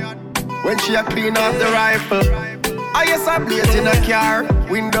 When she a clean off the rifle. I guess I blaze in a car.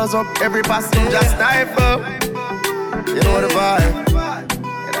 Windows up, every passenger stifle. You know the vibe.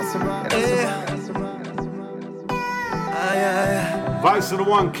 Yeah, that's the vibe. Vice of the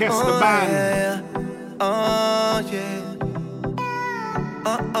one, Kiss the band.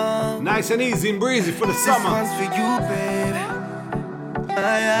 Nice and easy and breezy for the summer. This one's for you, baby.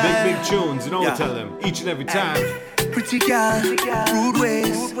 Big tunes, you know what I tell them each and every time. Pretty girl, rude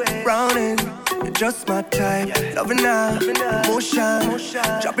ways, browning, you're just my type. Loving now, motion,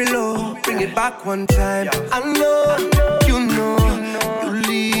 drop it low, bring it back one time. I know, you're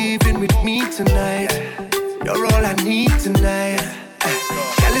leaving with me tonight. You're all I need tonight.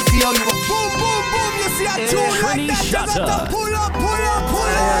 Girl, let's see how you are. Boom, boom, boom, you see a tune like that. You got to pull up.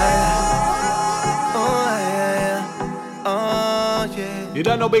 You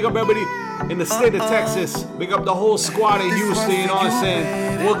don't know, big up everybody in the state of Texas. Big up the whole squad in Houston, you know what I'm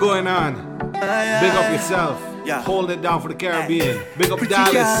saying? What going on? Big up yourself. Hold it down for the Caribbean. Big up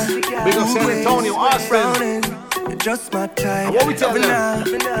Dallas. Big up San Antonio, Austin. Just my time. And what we tell them?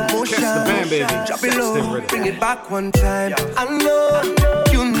 Catch the band, baby. Drop it low, bring it back one time. I know,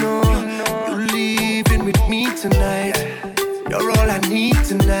 you're leaving with me tonight. You're all I need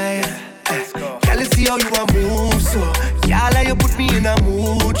tonight. Girl, let's see how you are move, so y'all, you put me in a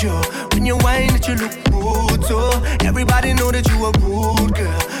mood, yo. When you whine, that you look rude, so everybody know that you a rude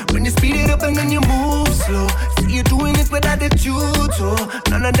girl. When you speed it up and then you move slow, see you doing it with attitude, so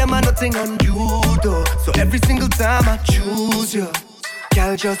none of them are nothing on you, though. So every single time I choose you,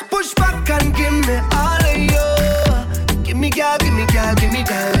 girl, just push back and give me all of you. Give me, girl, give me, girl, give me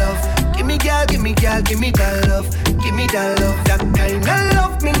that love. Give me, girl, give me, girl, give me that love. Give me that love, that kind of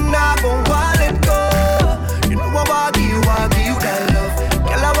love me now gon' want let go. You know I want give you that love.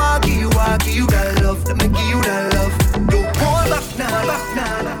 Girl, I want give you that love. Let me give you that love. Don't hold back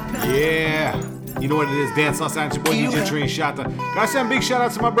now. Yeah, you know what it is, Dancehall Sound, your boy DJ Trina Shatta. Gotta send a big shout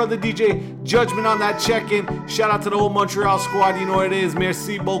out to my brother DJ Judgment on that check-in. Shout out to the whole Montreal squad, you know what it is,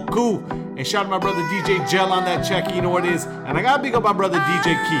 merci beaucoup. And shout out to my brother DJ Gel on that check-in, you know what it is. And I gotta big up my brother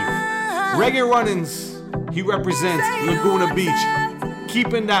DJ Keith. Reggae Runnings, he represents Laguna Beach.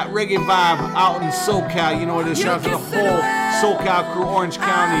 Keeping that reggae vibe out in SoCal, you know what it is. Shout out to the whole SoCal crew, Orange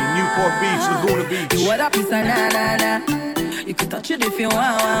County, Newport Beach, Laguna Beach. What up, it's a na-na-na. You can touch it if you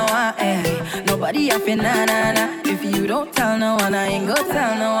want, eh. Nobody have to na-na-na. If you don't tell no one, I ain't gonna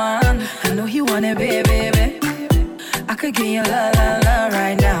tell no one. I know you want it, baby. I could get you la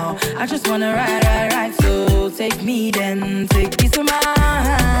right now. I just wanna ride. So take me then, take this from my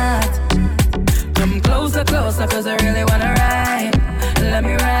heart. Come closer, cause I really wanna ride. Let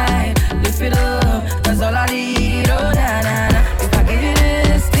me ride, lift it up, that's all I need. Oh, na-na-na. If I give you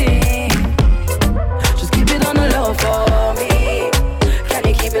this thing, just keep it on the low for me. Can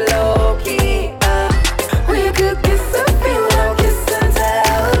you keep it low key? We could kiss and feel, don't kiss and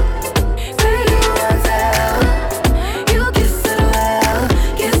tell. Say you won't tell. You kiss it well,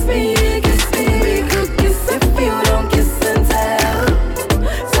 kiss me. We could kiss and feel, don't kiss and tell.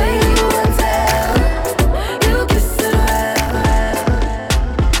 Say you won't tell. You kiss it well.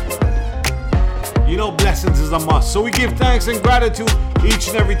 You know blessings is a must, so we give thanks and gratitude each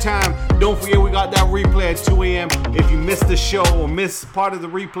and every time. Don't forget we got that replay at 2 a.m. If you missed the show or missed part of the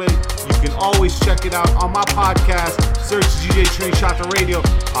replay, you can always check it out on my podcast. Search DJ Trina Shatta Radio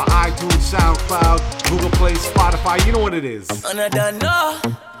on iTunes, SoundCloud, Google Play, Spotify. You know what it is. And I don't know,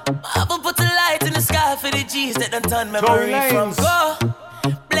 I haven't put the light in the sky for the G's that done turn memory from go.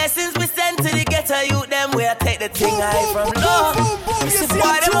 Blessings we send to the ghetto youth, them where I take the thing high from low. It's a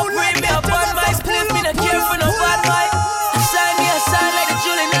boy, them up bring me up on my split, me not care for no bad boy. Shine me a shine like the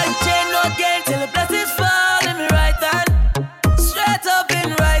jewel in the chain, no gain till the blessings fall in me right hand. Straight up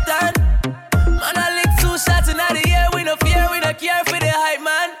in right hand. Man, I lick 2 shots in the air, we no fear, we no care for the hype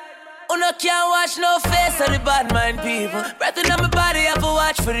man. Who no can't watch no face of the bad mind people. Breath in my body, I have to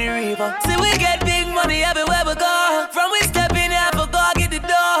watch for the reaper. See we get big money everywhere we go. From we step in, I have to go get the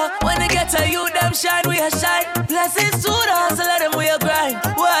door. When they get to you, them shine, we a shine. Blessings to us, so let them we a grind.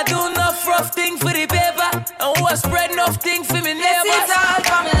 We a do enough rough thing for the paper, and we a spread enough thing for me neighbors. This is all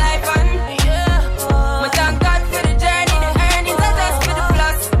for my life and we thank God for the journey, the earnings are just for the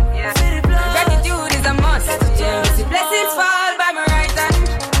plus. Gratitude is a must. Blessings fall by my right hand.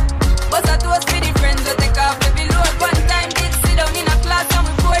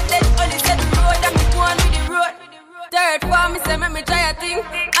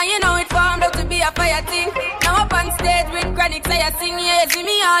 be a fire thing. Now up on stage with chronic, say I sing, yeah. See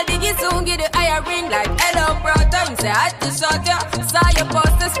me all diggy soon, get the higher ring. Like hello, brother, say I had to shot ya. Saw your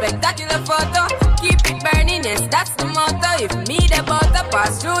poster, spectacular photo. Keep it burning, yes, that's the motto. If me the butter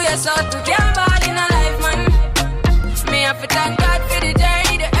pass through your shot, we can't ball in a life, man. Me have to thank God for the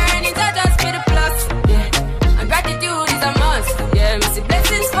journey, the earnings are just for the plus, yeah. And gratitude is a must, yeah. Me see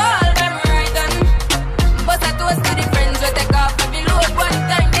blessings fall, them right on. But I toast to the friends we take off every load. One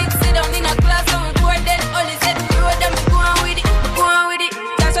time they sit down in a class on board, then only said the road, them go on with it, go on with it.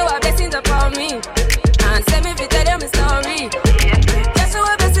 That's how our blessings upon me. And send me to tell them a story. That's how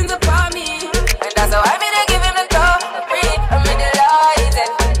our blessings upon me. And that's how I mean I give him the glory. I'm in the light,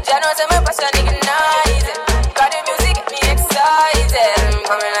 and Jah knows I'm a passion ignite. Got the music get me excited. I'm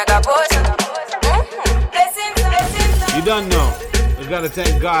coming like a potion. Blessings, blessings. You done know. I gotta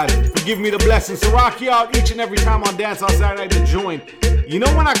thank God for giving me the blessings to rock you out each and every time on Dance Hall Saturday Night to join. You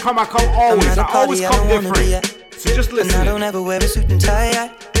know when I come always. I always come different. So just listen. I don't ever wear a suit and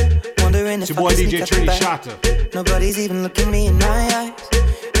tie. Wondering it's your boy DJ Trini Shatta. Nobody's even looking me in my eyes.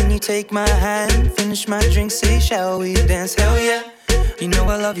 When you take my hand, finish my drink, say, shall we dance? Hell yeah. You know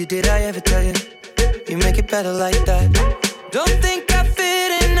I love you, did I ever tell you? You make it better like that. Don't think I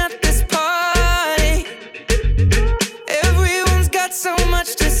fit in at this party. Everyone's got so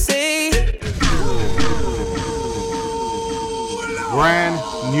much to say. Brand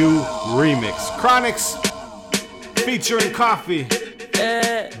new remix. Chronics featuring Coffee.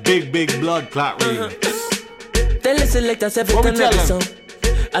 Big blood clot remix. Tell the selectors every time I song.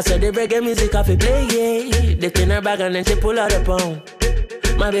 I saw the reggae music off it play, yeah. They in her bag and then she pull out a pound.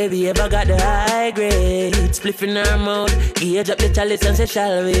 My baby ever got the high grade. Spliff in her mouth. Gauge up the chalice and say,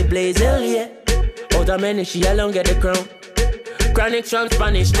 shall we blaze? Hell yeah. Out of many, she alone get the crown. Chronics from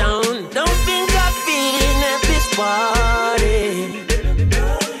Spanish Town. Don't think I feel at this party.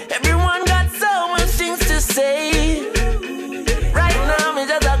 Everyone got so much things to say. Right now, me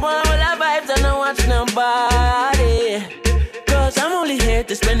just like one with the vibes and I watch nobody. Cause I'm only here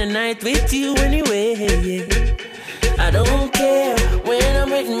to spend the night with you anyway, yeah. I don't care when I'm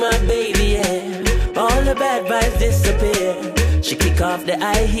with my baby, yeah. All the bad vibes disappear. She kick off the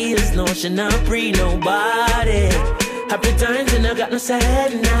high heels, no, she not free nobody. Happy times and I got no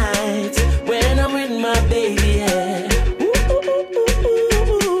sad nights when I'm with my baby, yeah.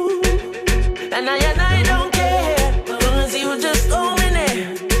 And I don't care, cause you just own me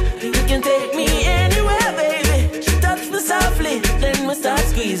there. You can take me anywhere, baby. She touched me softly, then we start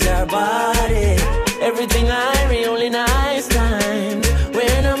squeeze her body. Everything I read, only nice times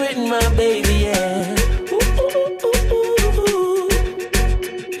when I'm with my baby, yeah.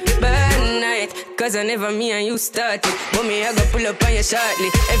 Bad night, cause I never me and you started. But me, I go pull up on you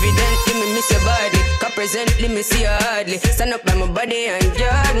shortly. Evidently, me miss your body. Cause presently, me see you hardly. Stand up by my body and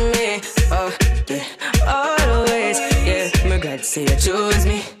guard me. Oh, yeah, always, yeah. My God, say you choose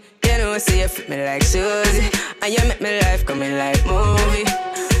me. You know, say you fit me like Susie. And you make my life coming like movie.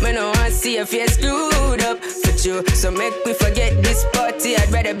 Me no want see your face screwed up with you. So make me forget this party.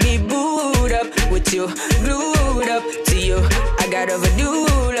 I'd rather be booed up with you, glued up to you. I got overdue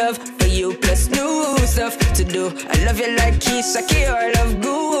love for you, plus new stuff to do. I love you like Keisha K, I love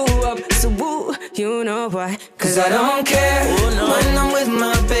glue up. So woo, you know why? Cause I don't care when I'm with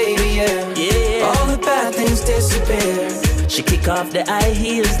my baby, yeah. All the bad things disappear. She kick off the high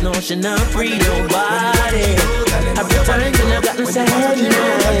heels, no, she not free nobody. Happy times and I got no sad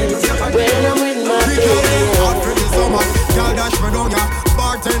nights when I'm with my baby. Girl dash me down ya,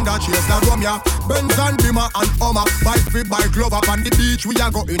 bartender chase the rum ya. Benz and Beamer and Hummer, bike fit by glove up on the beach. We a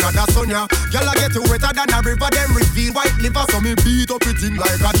go in at the sun ya. Girl I get wetter than a river, them reveal white liver, so me beat up it in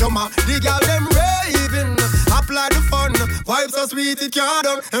like a drummer. The girl them raving, apply the fun, vibes so sweet it can't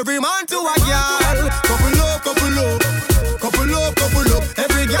done. Every man to a girl, couple up, couple up. Couple up,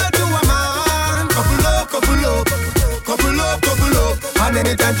 every girl to a man. Couple up, couple up, couple up, couple up. And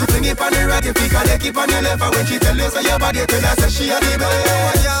anytime she fling it on the right, you pick her leg, keep on the left. And when she tell you say your body, tell her say she a the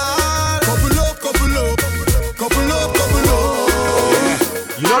best. Couple up, couple up, couple up, couple up.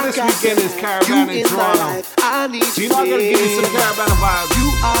 You know this weekend is Caravan in Toronto. So you know I'm gonna give you some Caravan vibes. You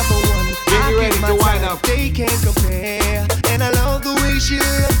are the one. Get you ready to wind up. They can't compare. And I love the way she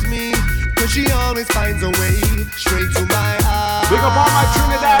loves me. Cause she always finds a way straight to my heart. Big up all my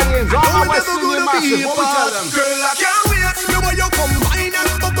Trinidadians, all my West Indian massive. What we tell them? Girl, I can't wait. The way you combine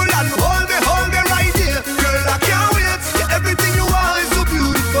and bubble and hold me right here. Girl, I can't wait. Yeah, everything you are is so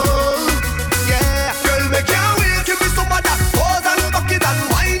beautiful. Yeah, girl, I can't wait. Give me some of that pose and buck it and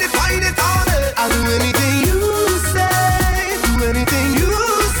wind it on me. I'll do anything you say. Do anything you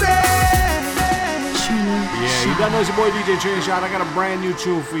say. Yeah, you Y'all know it's your boy DJ Trini Shot. I got a brand new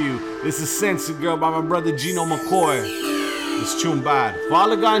tune for you. This is Sensi Girl by my brother Gino McCoy. This tune bad. For all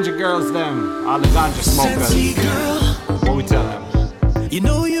the ganja girls, them, all the ganja smokers. Sensi girl, what we tell them? You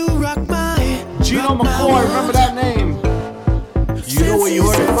know you rock my Gino McCoy, remember that name? You know where you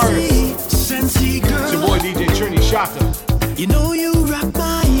heard it first. Sensi girl, it's your boy DJ Trini Shata. You know you rock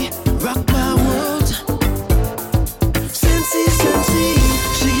my world. Sensi, Sensi,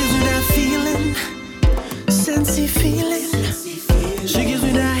 she gives me that feeling. Sensi feeling. She gives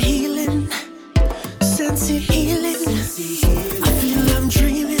me that healing. Sensi healing. I feel I'm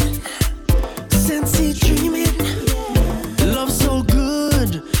dreaming. Sensi dreaming. Love so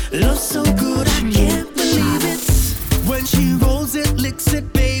good. Love so good. I can't believe it. When she rolls it, licks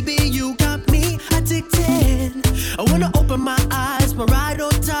it, baby, you got me addicted. I wanna open my eyes, my ride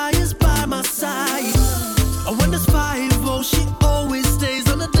or die is by my side. I when there's 5-0, she always stays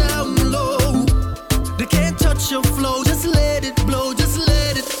on the down low. They can't touch your flow, just let it blow, just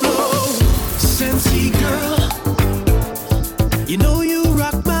let it flow. Sensi girl, you know you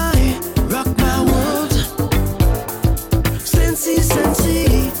rock my world. Sensi,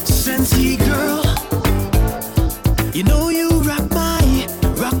 Sensi, Sensi girl, you know you rock my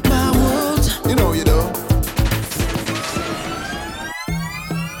world. You know you do.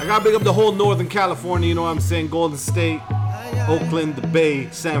 I gotta big up the whole Northern California, you know what I'm saying? Golden State, Oakland, the Bay,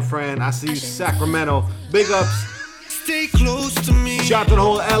 San Fran. I see you, Sacramento. Big ups. Stay close to me. Shout out to the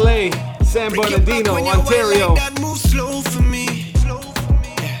whole LA, San Bernardino, Ontario. Like move slow for me.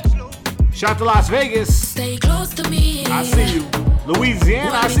 Shout out to Las Vegas. Stay close to me. I see you.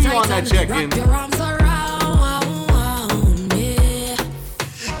 Louisiana, I see you on that check-in. Wrap your arms around me.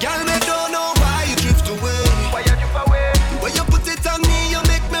 Girl, me don't know why you drift away. Why you drift away? The way you put it on me, you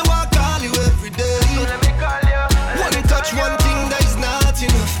make me want to call you every day. So let me call you. One touch, one thing that is not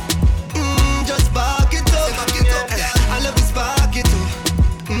enough. Just back it up. I love this back it up.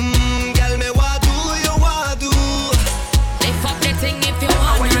 Girl, me what do you want to do? Lift up the thing if you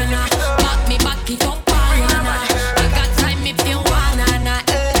wanna. Back me back it up, wanna. I got time if you wanna.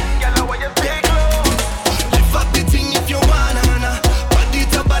 Girl, what you take low? Lift up the thing if you wanna. Body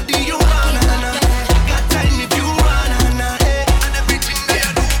to body you wanna. I got time if you wanna. And everything that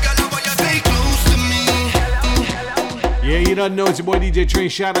you do, girl, what you stay close to me. Yeah, you don't know, it's your boy DJ Train.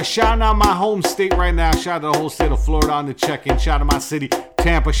 Shout out my home state right now. Shout out to the whole state of Florida on the check-in. Shout out my city,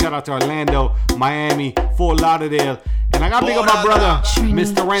 Tampa. Shout out to Orlando, Miami, Fort Lauderdale. And I gotta big up my brother,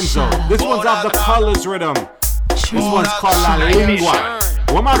 Mr. Renzo. This one's off the Colors Rhythm. This one's called La Lengua.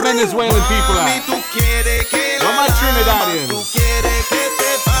 Where my Venezuelan people at? Where my Trinidadians?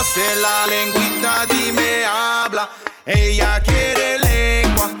 La lengüita y me habla. Ella quiere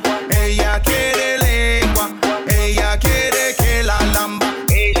lengua, ella quiere lengua, ella quiere que la lamba,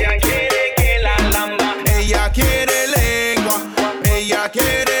 ella quiere que la lamba, ella quiere lengua, ella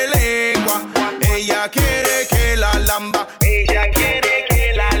quiere lengua, ella quiere que la lamba, ella quiere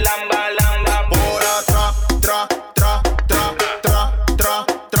que la lamba, lamba por atrás, tra, tra, tra, tra, tra,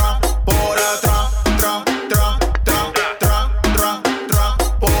 tra, por atrás, tra, tra, tra, tra, tra, tra,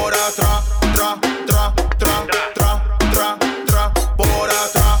 por atrás, tra, tra, tra, tra, tra, tra, por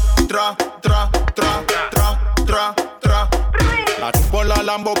atrás, tra, tra, tra, tra, tra, tra. La chupo la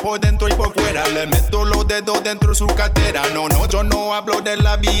lambo por dentro y por fuera. Le meto los dedos dentro de su cartera. No, yo no hablo de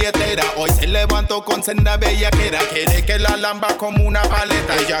la billetera. Hoy se levantó con senda bellaquera. Quiere que la lamba como una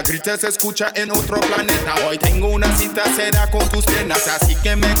paleta. Ella grita, se escucha en otro planeta. Hoy tengo una cita, será con tus cenas. Así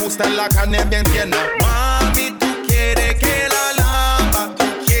que me gusta la carne bien tierna. Mami, tú quieres que la lamba. Tú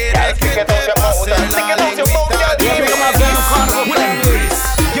quieres que te pase la lengüita. Dime, you want this?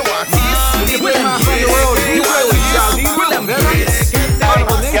 You want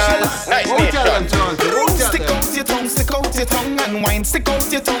Stick out your tongue and wine. Stick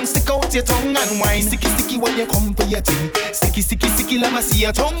out your tongue, stick out your tongue and wine. Sticky, sticky when you come for your thing. Sticky, sticky, sticky, let me see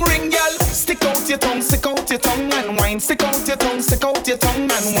your tongue ring, girl. Stick out your tongue, stick out your tongue and wine. Stick out your tongue, stick out your tongue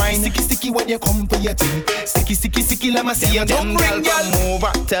and wine. Sticky, sticky when you come for your thing. Sticky, sticky, sticky, let me see your tongue ring, girl. Move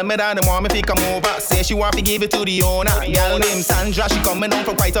up, tell me that the mom if you come over. Say she want to give it to the owner. Girl named Sandra, she coming home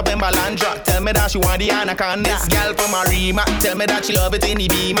from quite up in Balandra. Tell me that she want the anaconda. This girl from Arima, tell me that she love it in the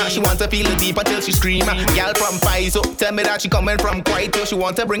beamer. She want to feel it deep until she scream. Girl from Paizo, tell me that she coming from Quito. She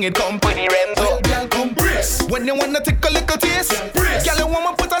want to bring it company Renzo. Girl come brace. When you wanna take a little taste, girl you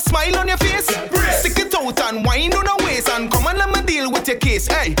wanna put a smile on your face. Stick it out and wind on the waist and come and let me deal with your case.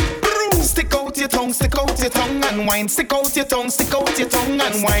 Hey, Stick out your tongue and wine. Stick out your tongue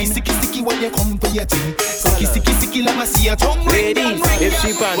and wine. Sticky, sticky when you come for your thing. Sticky, sticky, sticky, let me see your tongue. Ladies, if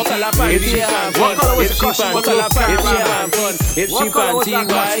she panty, if she have fun, if she panty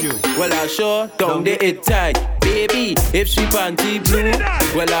white, well I sure down the it tight. Baby, if she panty blue,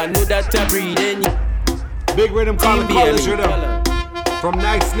 well I know that I'm breathing. Big rhythm calling Colors Rhythm from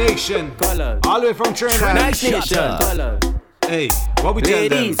Nice Nation, all the way from Trinidad. Nice Nation. Hey, what we tell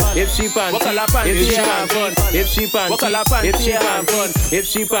them? Ladies, if she panty, if she have fun, if she panty, if she have fun, if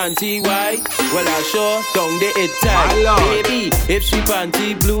she panty white, well I sure down the it tight. Baby, if she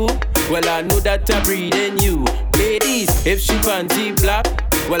panty blue, well I know that I'm breathing you. Ladies, if she panty black,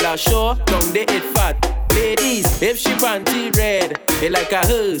 well I sure down the it fat. Ladies, if she panty red, it like a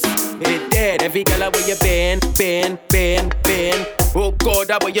hearse, it dead. Every girl where you bend. Oh God,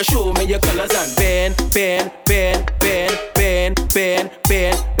 that way you show me your colors and bend.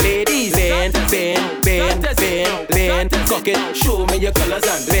 Ladies, bend. Cock it, show me your colors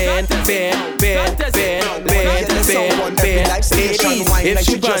and bend. Ladies, if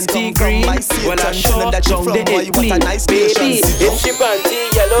she panty green, well I sure down the it clean. Baby, if she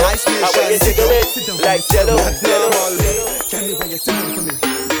panty yellow, I want you to do it like jello. Kelly, when you sit down for me.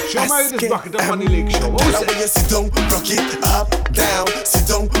 Show me this rock it up on the lake show. What was it? Sit down, rock it up, down. Sit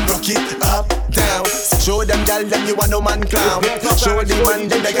down, rock it up, down. Show them gal, them you want no man clown. Show the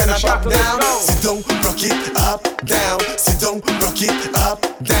man, then they gonna pop down. Sit down, rock it up, down. Sit down, rock it up,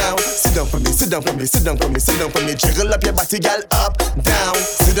 down. Sit down for me, sit down for me, sit down for me, sit down for me. Jiggle up your body, gal, up, down.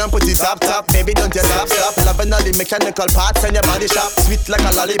 Sit down, put it top, baby, don't you stop. Loving all the mechanical parts and your body sharp, sweet like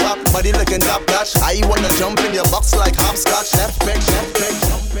a lollipop, body looking top notch. I wanna jump in your box like hopscotch. Left back, jump.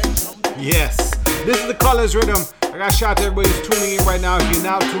 Yes, this is the Colors Rhythm. I got shout to everybody who's tuning in right now. If you're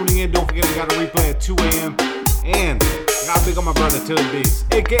now tuning in, don't forget we got a replay at 2 a.m. And I got big on my brother Tilly Beats,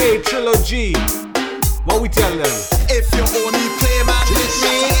 aka Trilogy. What we tell them? If you only play man with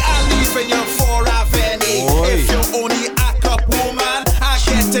me, I'm leaving you for a penny. If you only act up woman, I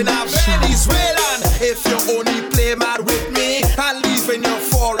get in a Venezuelan. If you only play man with me, I'm leaving you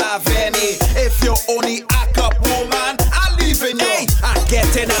for a penny. If you only act up woman, I'm leaving you. I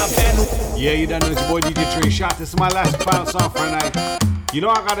get in a penny. Yeah, you done know it's your boy DJ Trey Shot. This is my last final song for tonight. You know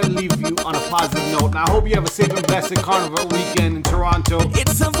I gotta leave you on a positive note. Now I hope you have a safe and blessed Carnival weekend in Toronto.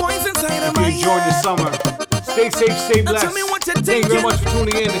 It's a voice inside of my head. If you enjoyed the summer, stay safe, stay blessed. Thank you very much for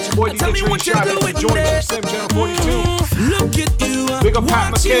tuning in. It's your boy DJ Trey Shot. It's the Joint XM Channel 42. Look at you. Big up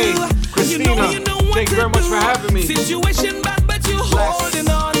Pat McKay, Christina. Thank you very much for having me. Situation bad, but you holding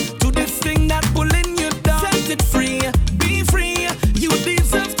on to this thing that pulling you down. Set it free, be free. You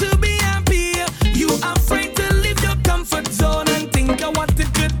deserve to be happy. You are afraid to leave your comfort zone and think of what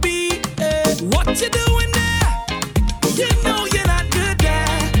it could be. What you doing there? You know you're not good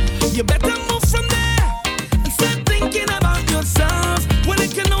there. You better